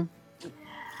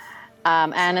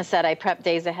 Anna said, I prep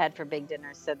days ahead for big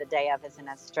dinners, so the day of isn't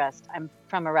as stressed. I'm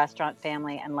from a restaurant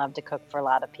family and love to cook for a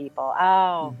lot of people.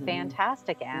 Oh,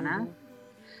 fantastic, Anna.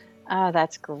 Oh,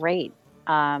 that's great.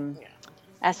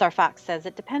 SR Fox says,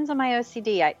 it depends on my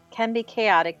OCD. I can be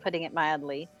chaotic, putting it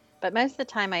mildly, but most of the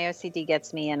time my OCD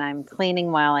gets me and I'm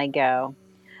cleaning while I go.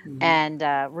 And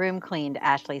room cleaned.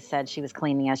 Ashley said she was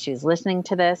cleaning as she was listening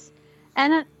to this.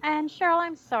 And Cheryl,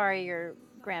 I'm sorry your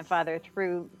grandfather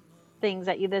threw things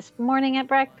at you this morning at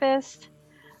breakfast.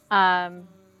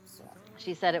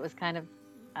 She said it was kind of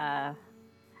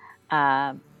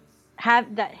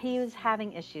that he was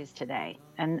having issues today.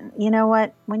 And you know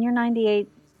what? When you're 98,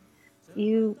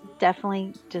 you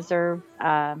definitely deserve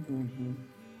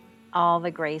all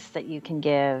the grace that you can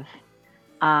give.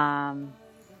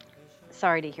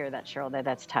 Sorry to hear that, Cheryl.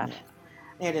 That's tough.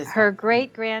 Yeah, it is. Her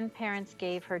great-grandparents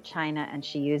gave her china, and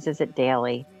she uses it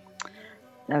daily,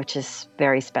 which is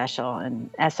very special. And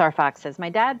SR Fox says, my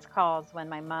dad's calls when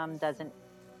my mom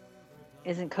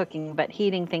isn't cooking, but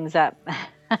heating things up.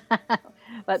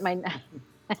 But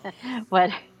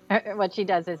what she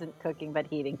does isn't cooking, but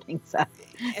heating things up.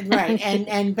 Right.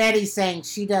 And Betty's saying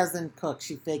she doesn't cook;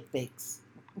 she fake bakes.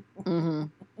 Mm-hmm.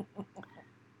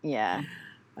 Yeah.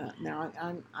 No,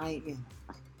 I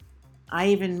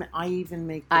even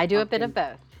make. I do a bit of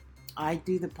both. I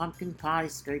do the pumpkin pie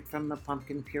straight from the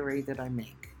pumpkin puree that I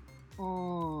make.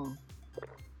 Oh,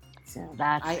 so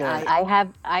that's good.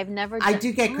 I've never. I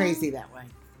do get crazy that way.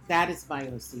 That is my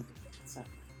OCD. So.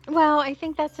 Well, I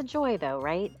think that's a joy, though,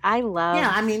 right? I love.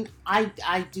 Yeah, I mean, I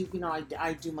do.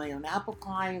 I do my own apple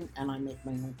pie, and I make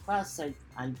my own crust. I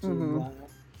do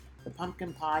the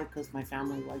pumpkin pie because my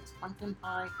family likes pumpkin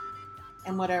pie,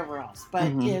 and whatever else.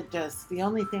 But the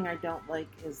only thing I don't like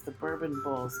is the bourbon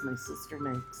bowls my sister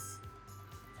makes.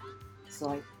 So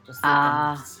I just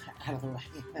out of the way.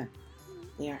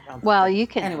 They aren't. Well, you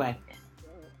can anyway.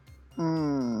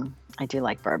 I do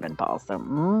like bourbon balls, so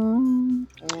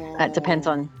that depends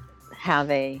on how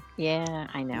they. Yeah,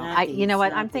 I know. You know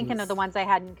what? I'm thinking of the ones I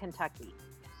had in Kentucky.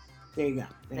 There you go.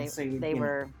 They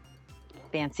were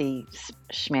fancy,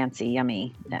 schmancy,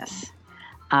 yumminess.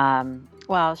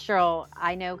 Well, Cheryl,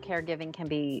 I know caregiving can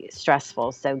be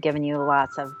stressful, so giving you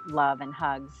lots of love and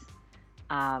hugs.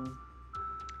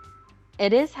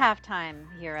 It is halftime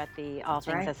here at the All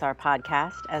Things SR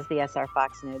podcast, as the SR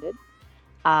Fox noted.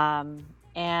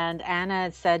 And Anna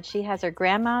said she has her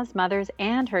grandma's, mother's,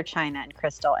 and her china and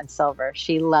crystal and silver.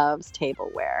 She loves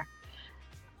tableware.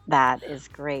 That is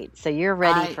great. So you're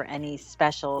ready for any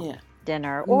special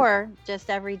dinner or just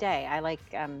every day. I like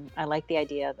the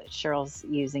idea that Cheryl's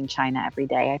using china every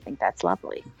day. I think that's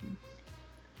lovely.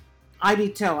 I do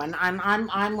too, and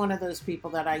I'm one of those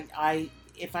people that I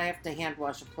if I have to hand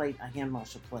wash a plate, I hand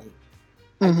wash a plate.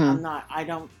 I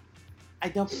don't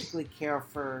particularly care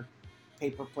for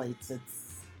paper plates.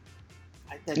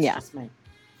 That's just me.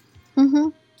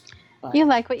 But you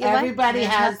like what you like. Everybody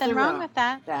has nothing wrong with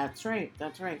that. That's right.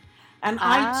 And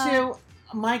I too,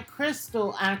 my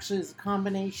crystal actually is a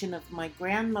combination of my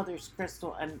grandmother's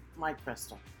crystal and my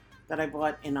crystal that I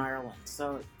bought in Ireland.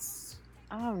 So it's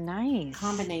nice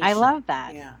combination. I love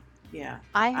that. Yeah.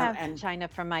 I have china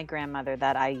from my grandmother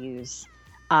that I use,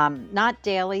 not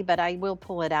daily, but I will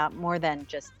pull it out more than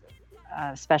just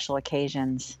special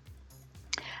occasions.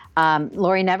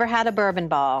 Lori never had a bourbon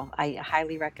ball. I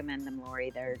highly recommend them,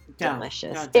 Lori. They're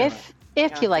delicious.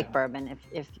 If you like bourbon,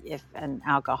 if an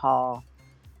alcohol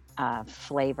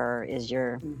flavor is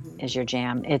your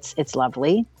jam, it's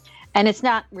lovely, and it's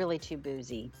not really too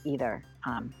boozy either.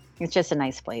 It's just a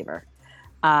nice flavor.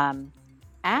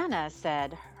 Anna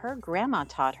said her grandma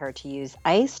taught her to use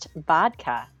iced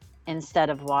vodka instead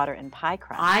of water and pie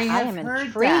crust. I am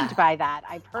intrigued by that.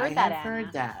 I've heard that, Anna. I have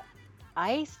heard that.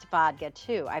 Iced vodka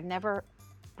too. I've never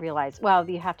realized. Well,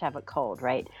 you have to have it cold,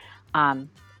 right?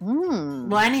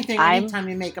 Well, anytime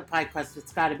you make a pie crust,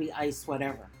 it's got to be iced,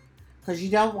 whatever, because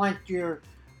you don't want your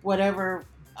whatever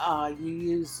you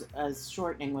use as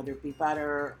shortening, whether it be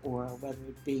butter or whether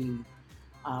it be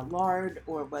lard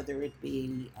or whether it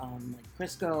be like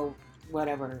Crisco,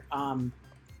 whatever.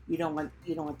 You don't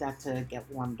want that to get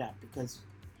warmed up, because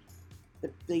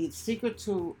the secret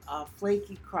to a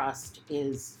flaky crust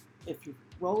is if you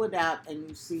roll it out and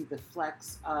you see the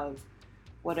flecks of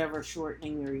whatever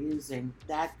shortening you're using,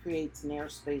 that creates an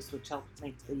airspace which helps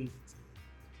make the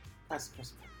crust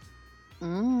crispy.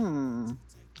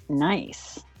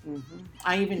 Nice.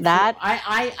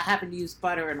 I happen to use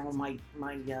butter in all my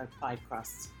pie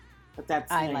crusts, but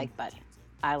that's I like butter.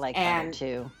 I like butter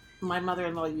too. My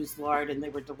mother-in-law used lard, and they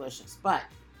were delicious. But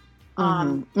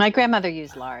my grandmother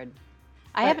used lard.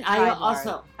 I haven't tried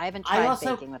lard. I haven't tried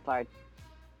baking with lard.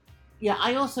 Yeah,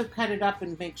 I also cut it up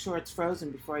and make sure it's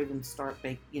frozen before I even start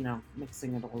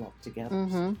mixing it all up together.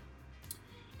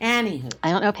 Anywho. I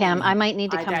don't know, Pam. I might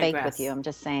need to come bake with you. I'm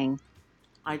just saying.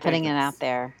 Putting it out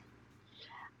there.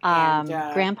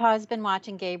 Grandpa's been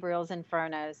watching Gabriel's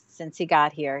Infernos since he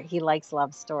got here. He likes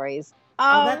love stories.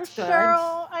 Oh, Oh, that's good.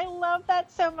 Cheryl, I love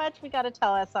that so much. We got to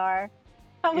tell SR.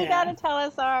 Oh, we got Yeah. to tell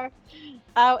SR.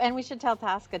 Oh, and we should tell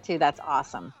Tasca too. That's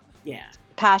awesome. Yeah.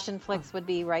 Passion Oh. flicks would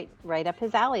be right up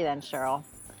his alley then, Cheryl.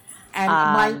 And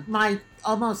Um, my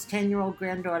almost 10-year-old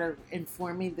granddaughter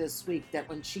informed me this week that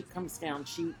when she comes down,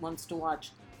 she wants to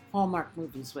watch Hallmark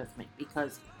movies with me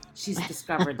because she's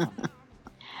discovered them.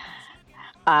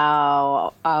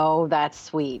 oh, that's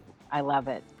sweet. I love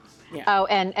it. Yeah. Oh,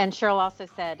 and Cheryl also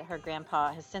said her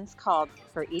grandpa has since called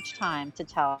her each time to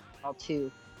tell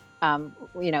to,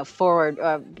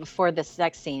 forward before the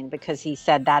sex scene because he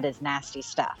said that is nasty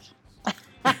stuff.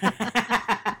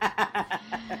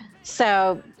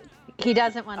 So he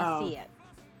doesn't want to Oh. see it.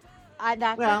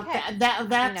 That's Well, okay.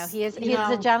 that's He is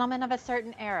a gentleman of a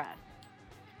certain era.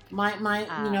 my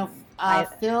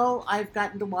Phil. I've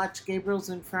gotten to watch Gabriel's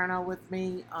Inferno with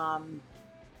me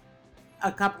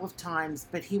a couple of times,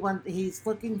 but he's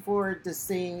looking forward to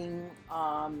seeing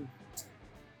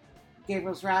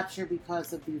Gabriel's Rapture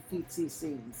because of the Uffizi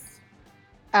scenes.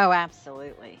 Oh,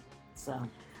 absolutely. So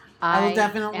I will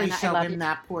definitely and I show love him you.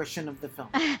 that portion of the film.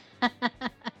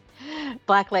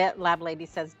 Black Lab Lady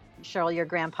says, Cheryl, your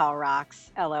grandpa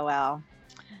rocks. LOL.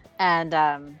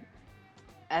 And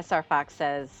SR Fox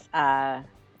says,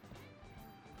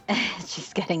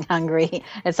 she's getting hungry.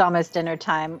 It's almost dinner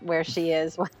time where she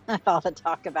is. With all the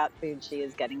talk about food, she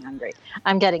is getting hungry.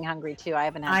 I'm getting hungry too. I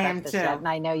haven't had breakfast yet, and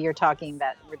I know we're talking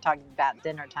about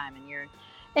dinner time, and you're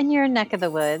in your neck of the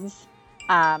woods.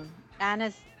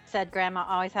 Anna said, Grandma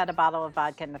always had a bottle of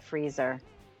vodka in the freezer.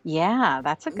 Yeah,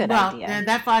 that's a good idea.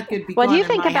 That vodka would be What do you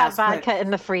gone in think my about house vodka quick. in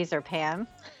the freezer, Pam?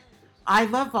 I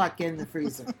love vodka in the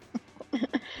freezer.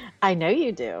 I know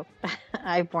you do.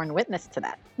 I've borne witness to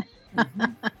that.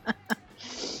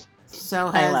 So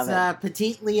has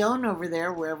Petite Leon over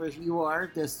there, wherever you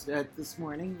are this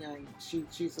morning.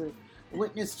 She's a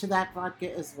witness to that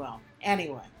vodka as well.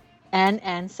 Anyway.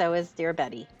 And so is dear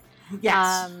Betty.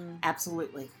 Yes,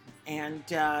 absolutely. And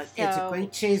it's a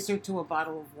great chaser to a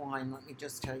bottle of wine. Let me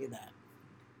just tell you that.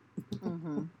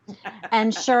 Mm-hmm.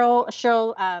 And Cheryl,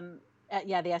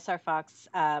 the SR Fox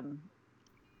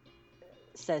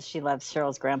says she loves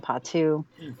Cheryl's grandpa too.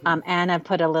 Mm-hmm. Anna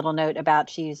put a little note about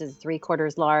she uses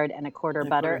 3/4 lard and 1/4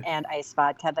 butter and iced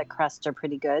vodka. The crusts are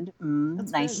pretty good.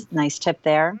 Nice tip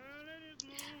there.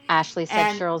 Ashley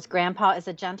said Cheryl's grandpa is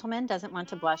a gentleman, doesn't want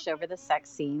to blush over the sex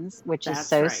scenes, which is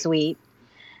so sweet.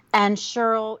 And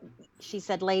Cheryl, she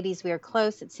said, ladies, we are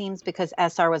close, it seems, because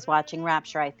SR was watching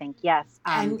Rapture, I think. Yes.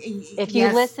 If you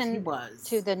listen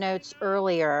to the notes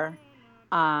earlier,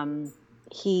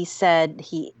 he said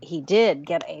he did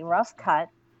get a rough cut,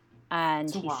 and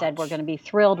he said we're going to be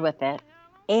thrilled with it.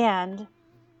 And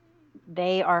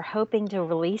they are hoping to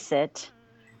release it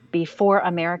before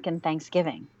American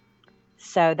Thanksgiving.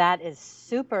 So that is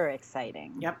super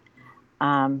exciting. Yep.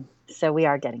 So we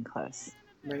are getting close.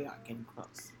 We are getting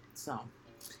close. So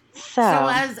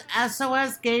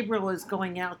as Gabriel is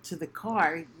going out to the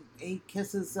car, he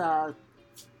kisses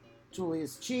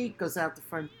Julia's cheek, goes out the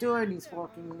front door, and he's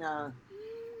walking,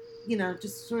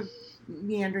 just sort of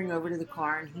meandering over to the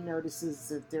car, and he notices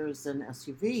that there's an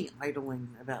SUV idling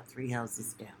about 3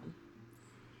 houses down.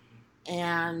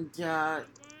 And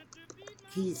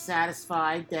he's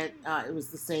satisfied that it was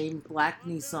the same black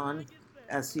Nissan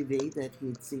SUV that he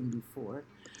had seen before.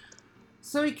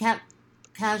 So he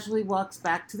casually walks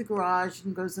back to the garage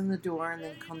and goes in the door and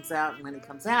then comes out. And when he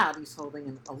comes out, he's holding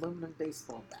an aluminum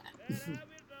baseball bat. He's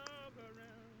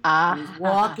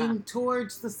walking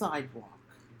towards the sidewalk.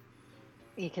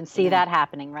 You can see that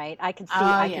happening, right? I can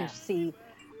see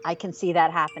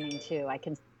that happening too. I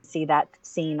can see that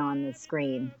scene on the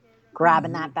screen.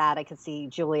 Grabbing that bat, I could see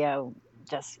Julio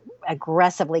just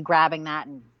aggressively grabbing that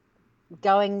and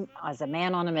going as a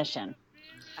man on a mission.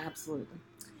 Absolutely.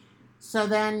 So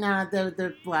then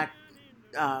the black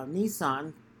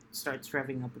Nissan starts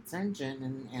revving up its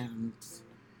engine and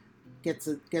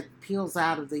peels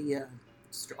out of the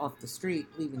off the street,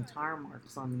 leaving tire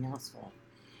marks on the asphalt.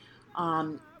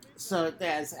 So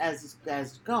as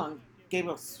it's going,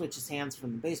 Gabriel switches hands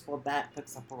from the baseball bat,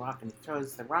 picks up a rock, and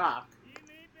throws the rock.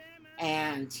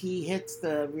 And he hits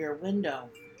the rear window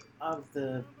of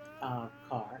the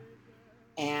car,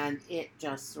 and it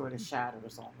just sort of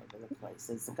shatters all over the place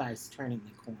as the guy's turning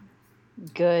the corner.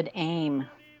 Good aim.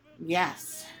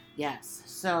 Yes.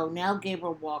 So now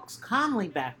Gabriel walks calmly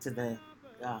back to the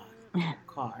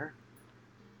car,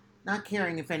 not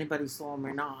caring if anybody saw him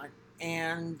or not,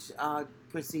 and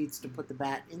proceeds to put the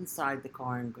bat inside the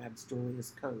car and grabs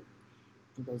Julia's coat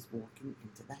and goes walking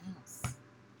into the house.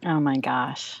 Oh my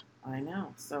gosh. I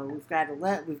know. So we've got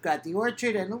the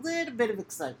orchard and a little bit of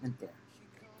excitement there.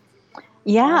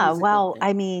 Yeah, Always a good well, thing.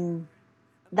 I mean,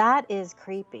 that is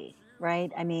creepy,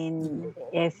 right? I mean, Mhm.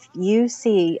 if you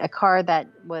see a car that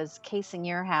was casing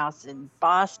your house in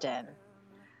Boston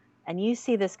and you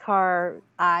see this car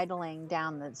idling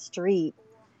down the street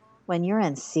when you're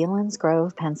in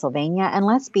Selinsgrove, Pennsylvania, and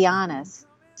let's be honest,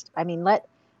 I mean,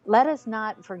 let us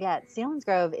not forget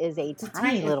Selinsgrove is a It's a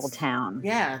tiny tiny. little town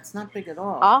Yeah, it's not big at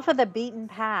all. off of the beaten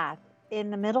path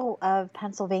in the middle of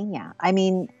Pennsylvania. I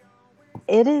mean,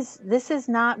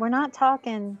 we're not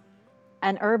talking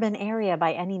an urban area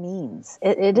by any means.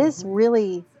 It is Hmm.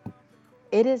 really,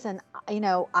 it is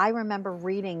I remember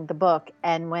reading the book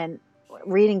and when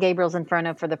reading Gabriel's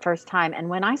Inferno for the first time, and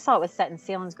when I saw it was set in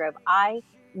Selinsgrove, I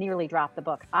nearly dropped the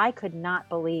book. I could not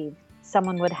believe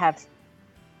someone would have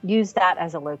used that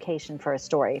as a location for a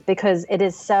story because it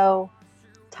is so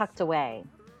tucked away.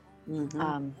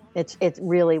 Hmm. It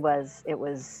really was. It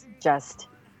was just.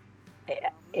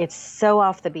 It's so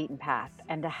off the beaten path,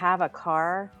 and to have a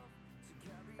car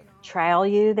trail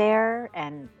you there,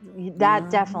 and that Hmm.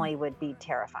 definitely would be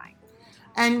terrifying.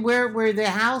 And where the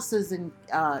houses in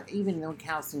even the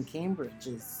house in Cambridge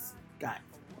is got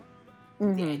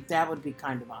Hmm. that would be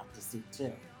kind of odd to see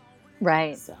too.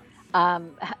 Right. So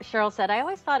Cheryl said, I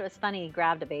always thought it was funny he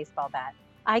grabbed a baseball bat.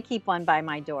 I keep one by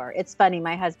my door. It's funny.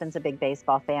 My husband's a big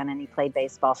baseball fan and he played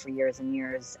baseball for years and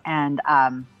years. And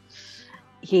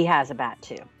he has a bat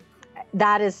too.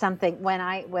 That is something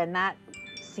when that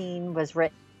scene was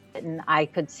written, I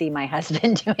could see my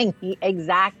husband doing the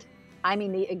exact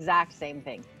same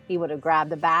thing. He would have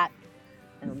grabbed the bat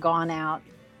and gone out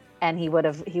and he would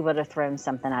have thrown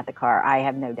something at the car. I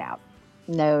have no doubt.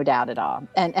 No doubt at all.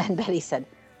 And Betty said,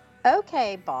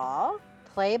 okay, ball,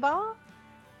 play ball.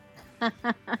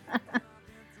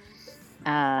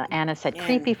 Anna said, and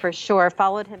creepy for sure.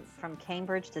 Followed him from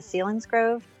Cambridge to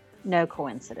Selinsgrove. No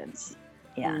coincidence.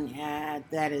 Yeah.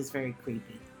 that is very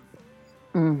creepy.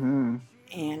 Mm-hmm.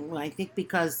 And I think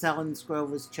because Selinsgrove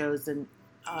was chosen,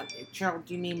 Cheryl,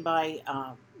 do you mean by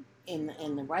in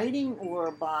the writing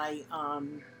or by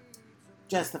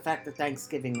just the fact that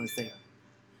Thanksgiving was there?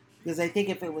 Because I think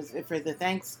if for the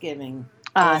Thanksgiving,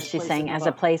 as a She's place in saying the as a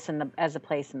book,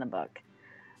 place in the book.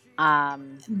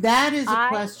 Um, that is a I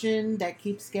question that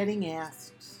keeps getting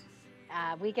asked.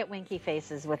 we get winky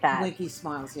faces with that. Winky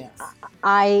smiles, yes.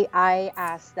 I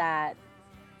asked that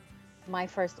my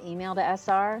first email to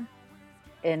SR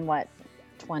in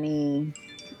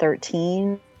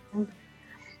 2013.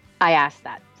 I asked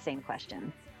that same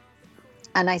question,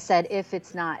 and I said if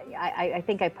it's not, I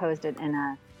think I posed it in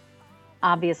a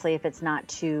obviously if it's not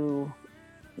too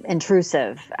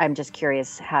intrusive. I'm just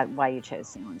curious why you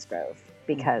chose Selinsgrove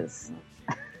because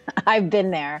I've been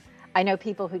there. I know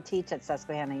people who teach at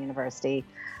Susquehanna University.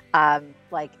 I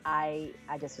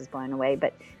just was blown away,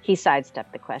 but he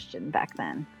sidestepped the question back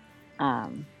then.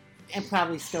 Um, And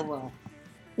probably still will.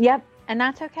 yep, and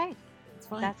that's okay. It's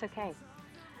fine. That's okay.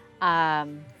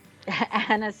 Um,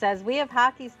 Anna says we have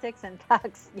hockey sticks and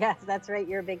pucks. Yes, that's right.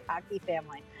 You're a big hockey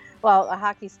family. Well, a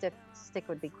hockey stick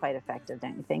would be quite effective,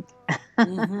 don't you think?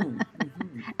 Mm-hmm,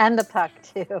 mm-hmm. And the puck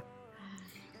too.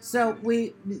 So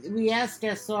we asked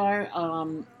SR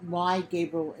why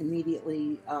Gabriel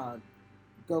immediately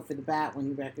go for the bat when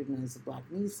he recognized the black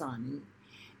Nissan,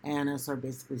 and SR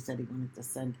basically said he wanted to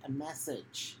send a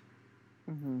message.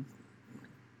 Mm-hmm.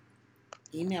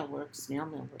 Email works, snail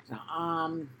mail works.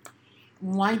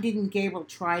 Why didn't Gabriel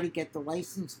try to get the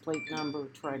license plate number,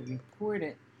 try to report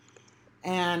it?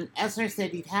 And SR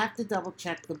said he'd have to double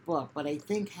check the book, but I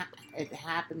think it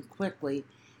happened quickly,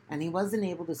 and he wasn't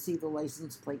able to see the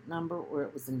license plate number, or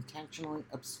it was intentionally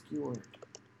obscured.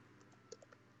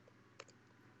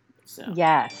 So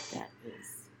Yes. that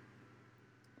is.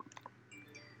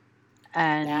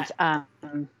 And I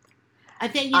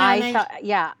think I thought,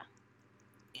 yeah.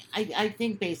 I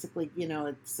think basically,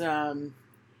 it's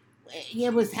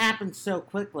it was happened so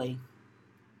quickly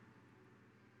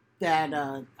that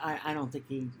I don't think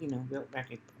he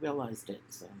realized it.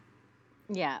 So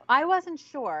Yeah, I wasn't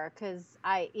sure because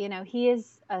he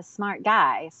is a smart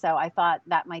guy, so I thought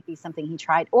that might be something he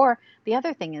tried. Or the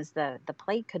other thing is the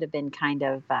plate could have been kind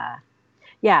of,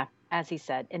 as he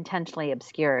said, intentionally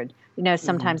obscured.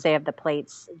 Sometimes they have the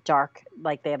plates dark,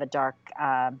 like they have a dark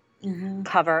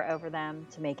cover over them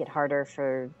to make it harder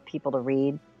for people to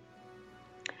read.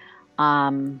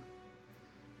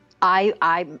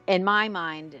 I in my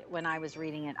mind when I was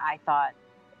reading it, I thought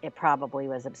it probably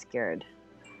was obscured.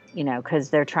 Because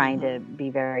they're trying to be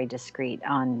very discreet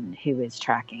on who is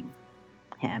tracking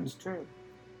him. That's true.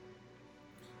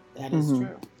 That is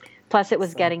true. Plus, it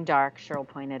was getting dark, Cheryl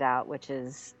pointed out, which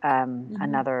is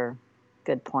another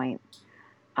good point.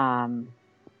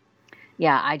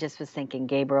 Yeah, I just was thinking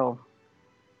Gabriel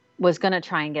was going to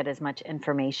try and get as much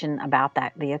information about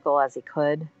that vehicle as he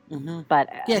could, Mm-hmm. but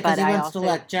Yeah, because he I wants also, to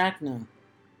let Jack know.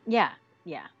 yeah,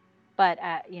 yeah, but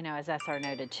as SR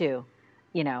noted too,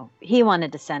 he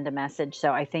wanted to send a message.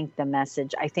 So I think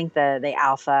the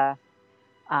alpha,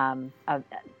 of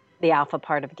the alpha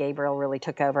part of Gabriel really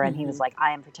took over, and he was like,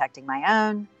 I am protecting my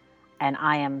own, and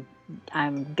I'm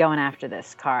going after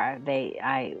this car.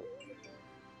 I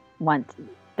want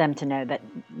them to know that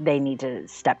they need to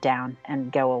step down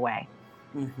and go away.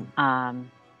 Mm-hmm.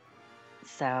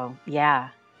 So yeah,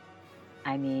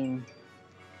 I mean,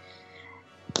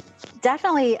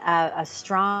 definitely a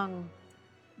strong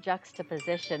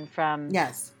juxtaposition from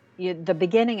Yes. the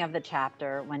beginning of the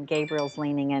chapter when Gabriel's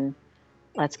leaning in,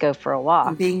 let's go for a walk,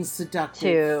 And being seductive.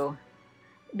 to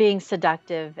being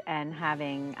seductive and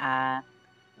having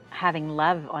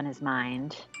love on his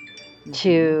mind,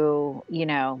 to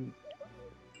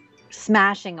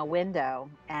smashing a window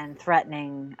and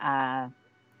threatening a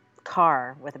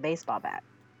car with a baseball bat.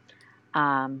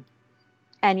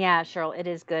 And yeah, Cheryl, it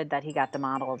is good that he got the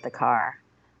model of the car.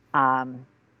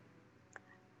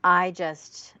 I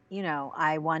just,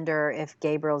 I wonder if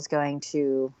Gabriel's going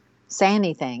to say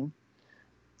anything,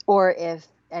 or if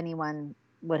anyone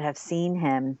would have seen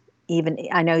him. Even,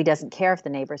 I know he doesn't care if the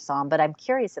neighbors saw him, but I'm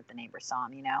curious if the neighbors saw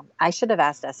him. I should have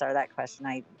asked SR that question.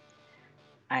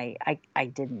 I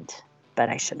didn't, but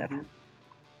I should have.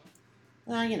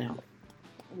 Well,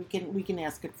 we can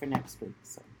ask it for next week.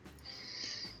 So,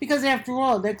 because after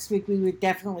all, next week we were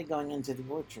definitely going into the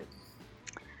orchard.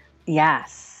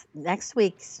 Yes, next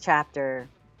week's chapter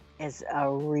is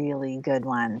a really good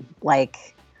one.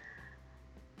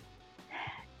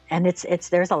 And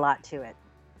there's a lot to it.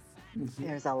 Mm-hmm.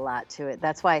 There's a lot to it.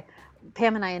 That's why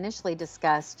Pam and I initially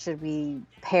discussed, should we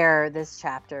pair this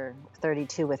chapter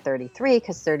 32 with 33,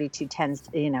 because 32 tends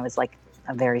to, is like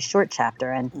a very short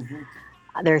chapter, and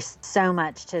there's so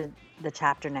much to the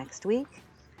chapter next week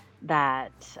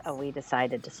that we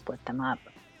decided to split them up.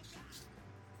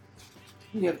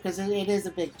 Yeah, because it is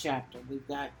a big chapter. We've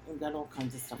got all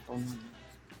kinds of stuff going on.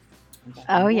 We've got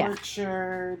the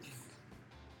orchard.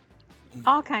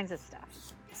 All kinds of stuff.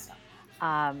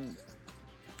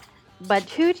 But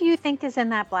who do you think is in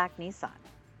that black Nissan?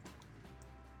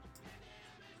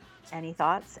 Any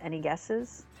thoughts? Any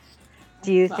guesses?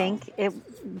 Do you think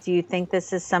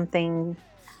this is something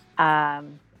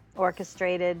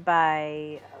orchestrated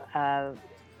by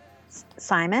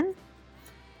Simon?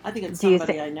 I think it's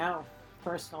somebody I know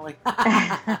personally.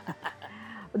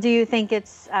 Do you think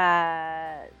it's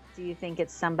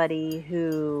somebody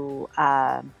who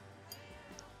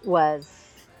was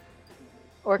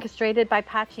orchestrated by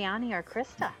Pacciani or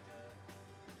Krista?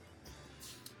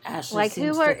 Ashley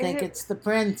seems to think it's the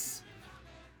prince.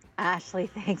 Ashley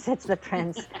thinks it's the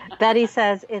prince. Betty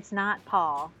says it's not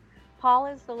Paul. Paul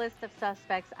is the list of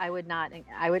suspects. I would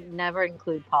never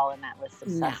include Paul in that list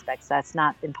of suspects. That's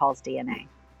not in Paul's DNA.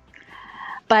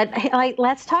 But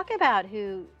let's talk about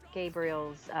who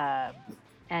Gabriel's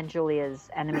and Julia's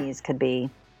enemies could be.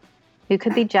 Who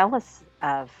could be jealous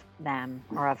of them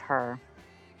or of her?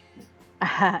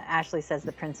 Ashley says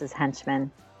the prince's henchman.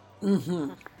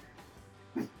 Mm-hmm.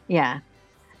 Yeah.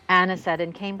 Anna said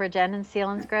in Cambridge and in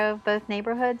Selinsgrove, both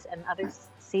neighborhoods, and others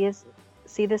see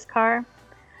this car.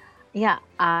 Yeah,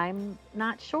 I'm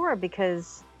not sure,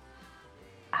 because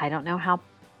I don't know how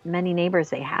many neighbors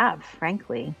they have,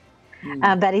 frankly.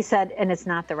 Betty said, and it's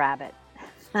not the rabbit.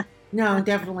 No,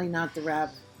 definitely not the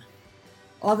rabbit.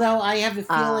 Although I have a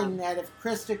feeling that if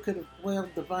Krista could have boiled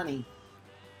the bunny.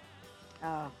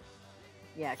 Oh,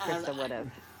 yeah, Krista would have.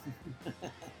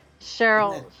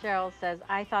 Cheryl says,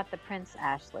 I thought the prince,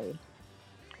 Ashley.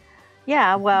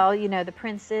 Yeah, well, the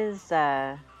prince is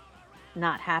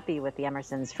not happy with the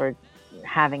Emersons for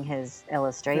having his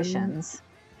illustrations.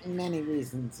 For many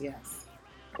reasons, yes.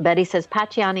 Betty says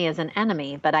Pacciani is an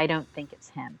enemy, but I don't think it's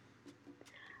him.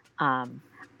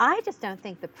 I just don't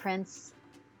think the prince,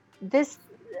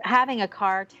 having a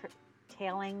car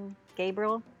tailing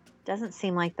Gabriel doesn't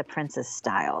seem like the prince's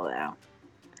style, though.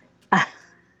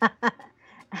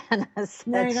 Anna said,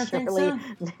 no, you don't think so?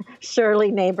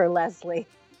 Surely neighbor Leslie.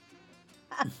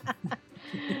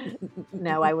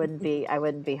 No, I wouldn't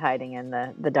be hiding in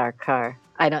the dark car.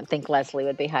 I don't think Leslie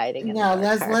would be hiding in the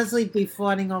dark car. Leslie'd be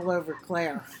fawning all over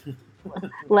Claire.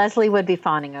 Leslie would be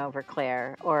fawning over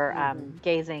Claire, or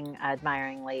gazing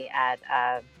admiringly at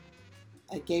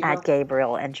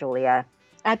Gabriel and Julia,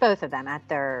 at both of them, at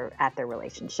their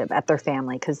relationship, at their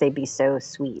family, because they'd be so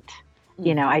sweet.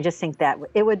 I just think that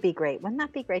it would be great. Wouldn't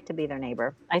that be great to be their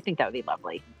neighbor? I think that would be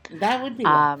lovely. That would be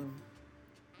lovely.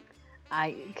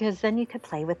 Because then you could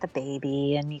play with the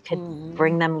baby and you could Mhm.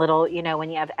 bring them little, when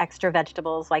you have extra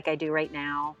vegetables like I do right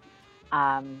now,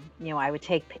 I would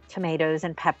take tomatoes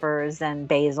and peppers and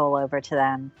basil over to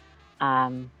them.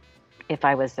 If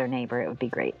I was their neighbor, it would be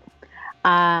great.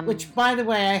 Which, by the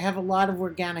way, I have a lot of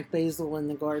organic basil in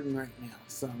the garden right now.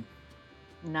 So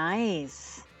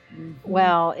nice. Mhm.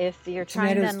 Well, if you're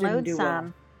trying to Tomatoes didn't unload do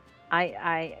some,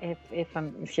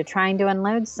 if you're trying to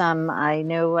unload some, I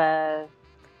know a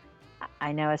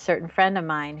certain friend of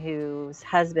mine whose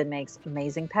husband makes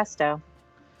amazing pesto.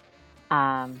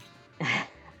 Um,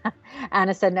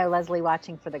 Anna said, "No, Leslie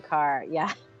watching for the car."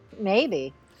 Yeah,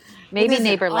 maybe Listen,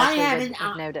 neighbor I Leslie had would an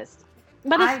have noticed.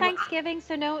 But it's I Thanksgiving,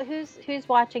 so no, who's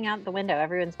watching out the window?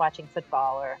 Everyone's watching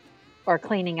football or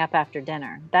cleaning up after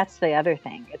dinner. That's the other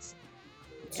thing. It's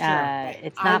sure.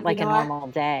 it's not like a what? normal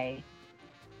day.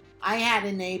 I had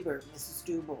a neighbor, Mrs.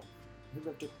 Dubel, who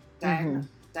lived Mm-hmm.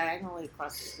 diagonally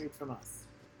across the street from us,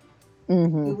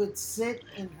 Mm-hmm. who would sit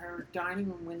in her dining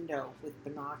room window with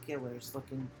binoculars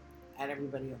looking at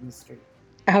everybody on the street.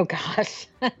 Oh gosh.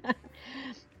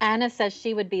 Anna says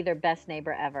she would be their best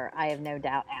neighbor ever. I have no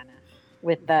doubt, Anna.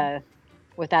 With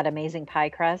that amazing pie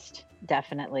crust,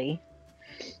 definitely.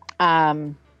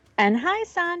 And hi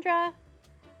Sandra.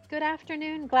 Good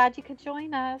afternoon. Glad you could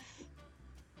join us.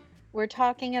 We're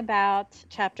talking about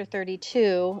chapter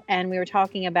 32 and we were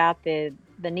talking about the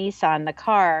Nissan, the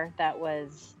car that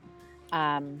was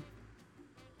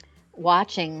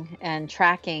watching and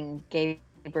tracking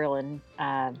Gabriel and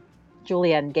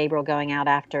Julia and Gabriel going out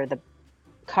after the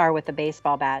car with the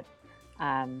baseball bat,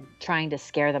 trying to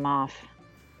scare them off.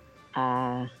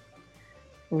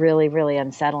 Really, really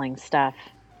unsettling stuff.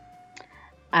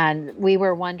 And we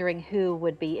were wondering who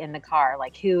would be in the car,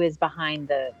 like who is behind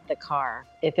the car.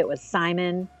 If it was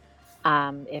Simon,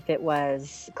 if it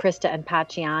was Krista and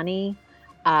Pacciani,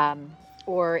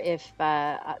 or if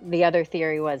the other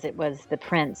theory was it was the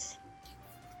prince.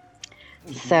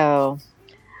 Mm-hmm. So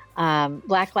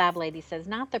Black Lab Lady says,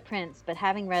 not the prince, but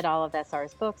having read all of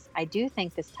SR's books, I do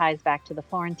think this ties back to the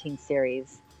Florentine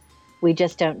series. We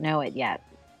just don't know it yet.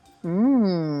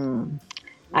 Well,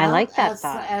 I like that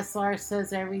thought. SR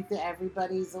says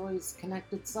everybody's always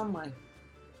connected some way.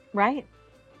 Right.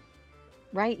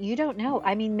 You don't know.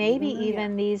 I mean, maybe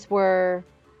even these were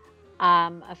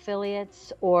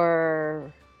affiliates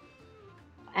or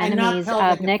enemies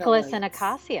of Nicholas and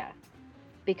Acacia.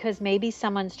 Because maybe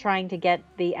someone's trying to get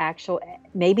the actual,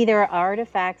 maybe there are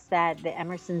artifacts that the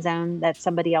Emersons own that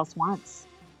somebody else wants.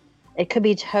 It could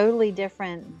be totally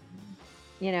different.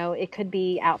 It could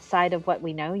be outside of what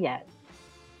we know yet.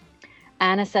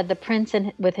 Anna said the prince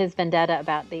with his vendetta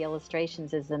about the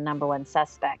illustrations is the number one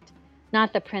suspect.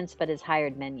 Not the prince, but his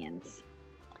hired minions.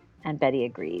 And Betty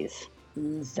agrees.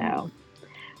 Mm-hmm. So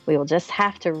we will just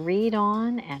have to read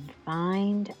on and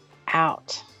find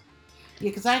out. Yeah,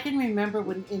 because I can remember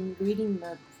when in reading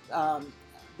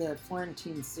the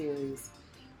Florentine series,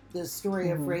 the story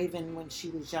of Raven when she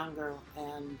was younger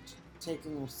and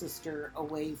taking her sister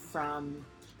away from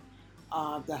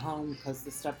the home because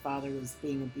the stepfather was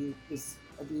being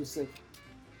abusive,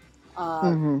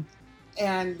 and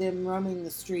then roaming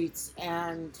the streets,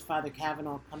 and Father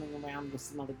Kavanaugh coming around with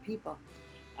some other people,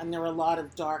 and there were a lot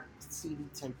of dark, seedy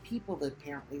type people that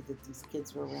these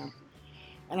kids were around.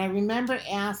 And I remember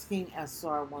asking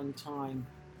SR one time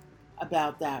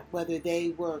about that, whether they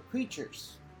were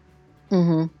creatures,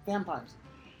 vampires.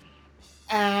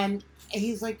 And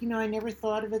he's like, I never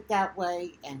thought of it that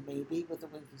way, and maybe with a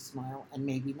winky smile, and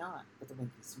maybe not with a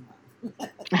winky smile.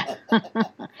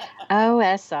 Oh,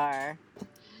 SR.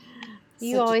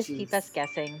 You always keep us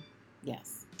guessing.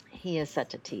 Yes. He is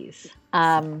such a tease.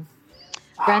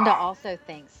 Brenda also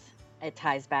thinks it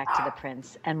ties back to the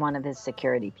prince and one of his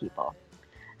security people.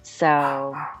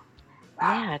 So,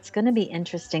 yeah, it's going to be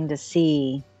interesting to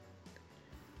see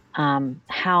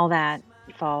how that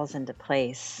falls into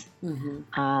place.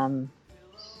 Mm-hmm.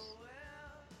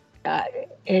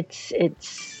 It's,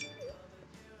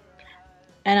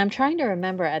 and I'm trying to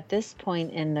remember at this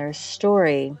point in their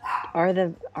story, are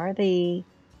the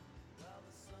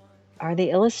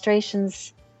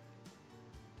illustrations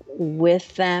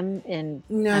with them in,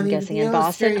 I'm guessing in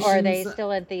Boston, or are they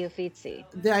still at the Uffizi?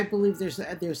 I believe they're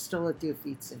still at the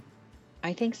Uffizi.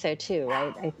 I think so too,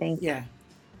 right? I think. Yeah.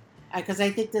 Because I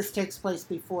think this takes place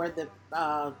before the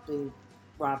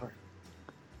robbery.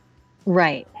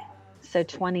 Right. So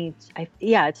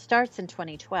it starts in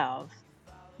 2012,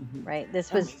 right?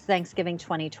 This was Thanksgiving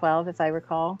 2012, if I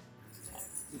recall.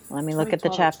 Let me look at the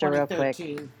chapter real quick.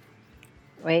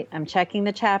 Wait, I'm checking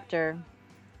the chapter.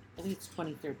 I think it's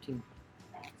 2013.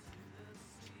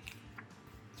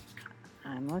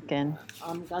 I'm looking.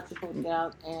 Got the book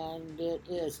out, and it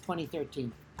is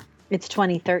 2013. It's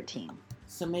 2013.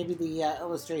 So maybe the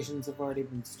illustrations have already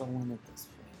been stolen at this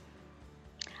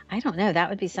point. I don't know. That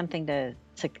would be something to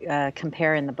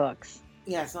compare in the books.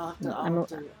 Yes, I'll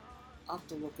have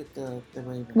to look at the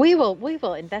Raven. We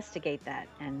will investigate that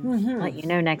and let you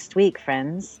know next week,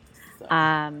 friends. So.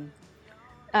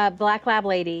 Black Lab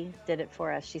Lady did it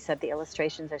for us. She said the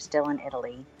illustrations are still in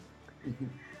Italy.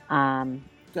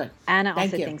 Good. Anna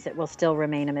also thinks it will still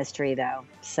remain a mystery, though.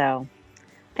 So,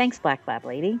 thanks, Black Lab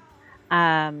Lady.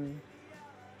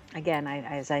 Again,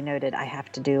 as I noted, I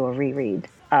have to do a reread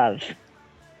of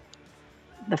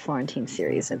the Florentine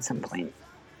series at some point.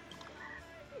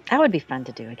 That would be fun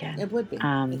to do again. It would be.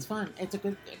 It's fun. It's a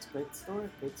great story.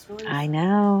 Great story. I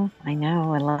know. I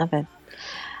love it.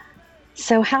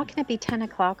 So how can it be 10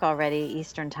 o'clock already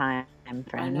Eastern time,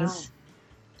 friends?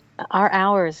 Our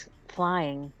hours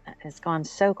flying has gone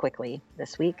so quickly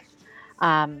this week.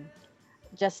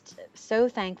 Just so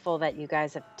thankful that you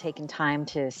guys have taken time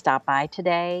to stop by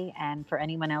today. And for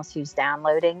anyone else who's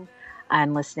downloading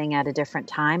and listening at a different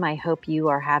time, I hope you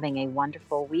are having a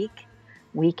wonderful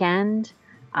weekend,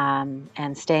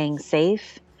 and staying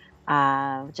safe.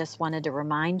 Just wanted to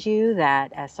remind you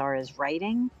that SR is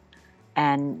writing,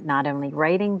 and not only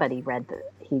writing, but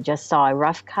he just saw a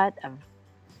rough cut of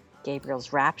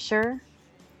Gabriel's Rapture,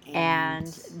 and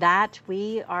that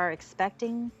we are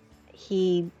expecting.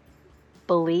 He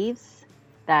believes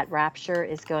that Rapture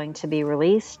is going to be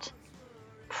released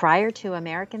prior to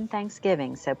American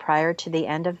Thanksgiving, so prior to the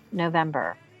end of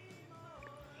November.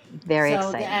 Very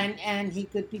exciting. And he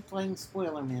could be playing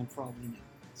Spoiler Man for all we know.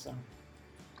 So,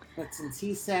 but since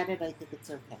he said it, I think it's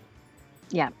okay.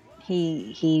 Yeah,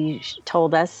 he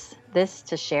told us this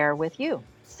to share with you,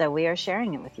 so we are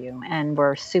sharing it with you, and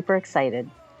we're super excited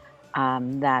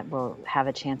that we'll have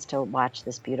a chance to watch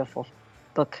this beautiful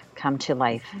book come to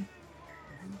life.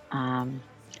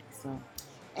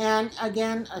 And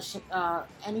again,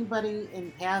 anybody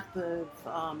in path of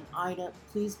Ida,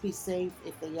 please be safe.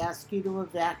 If they ask you to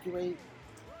evacuate,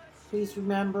 please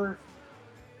remember,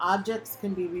 objects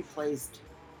can be replaced,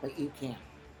 but you can't.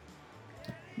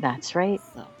 That's right.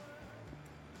 So,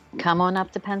 come on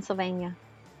up to Pennsylvania.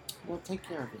 We'll take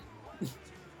care of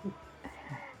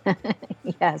it.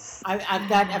 Yes. I've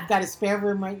got a spare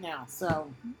room right now,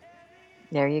 so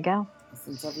there you go.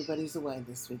 Since everybody's away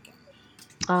this weekend.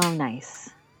 Oh, nice.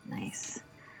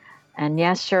 And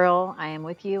yes, Cheryl, I am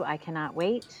with you. I cannot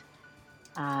wait.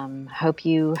 Hope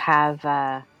you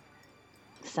have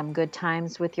some good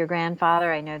times with your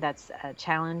grandfather. I know that's a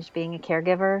challenge being a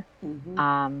caregiver.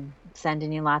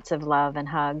 Sending you lots of love and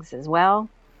hugs as well.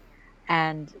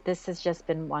 And this has just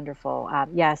been wonderful.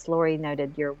 Yes, Lori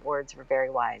noted your words were very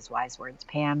wise. Wise words,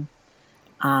 Pam.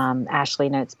 Ashley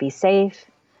notes, be safe.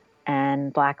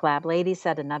 And Black Lab Lady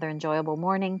said, another enjoyable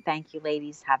morning. Thank you,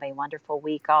 ladies. Have a wonderful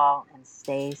week all, and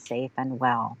stay safe and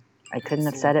well. I couldn't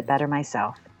have said it better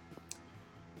myself.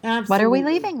 Absolutely. What are we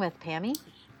leaving with, Pammy?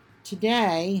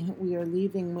 Today, we are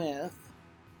leaving with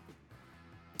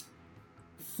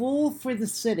Fool for the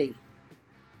City,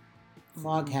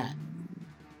 Foghat.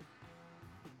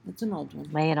 It's an old one.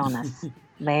 Lay it on us.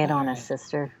 Lay it on us,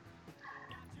 sister.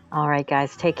 All right,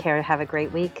 guys. Take care. Have a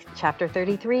great week. Chapter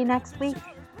 33 next week.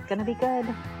 It's going to be good.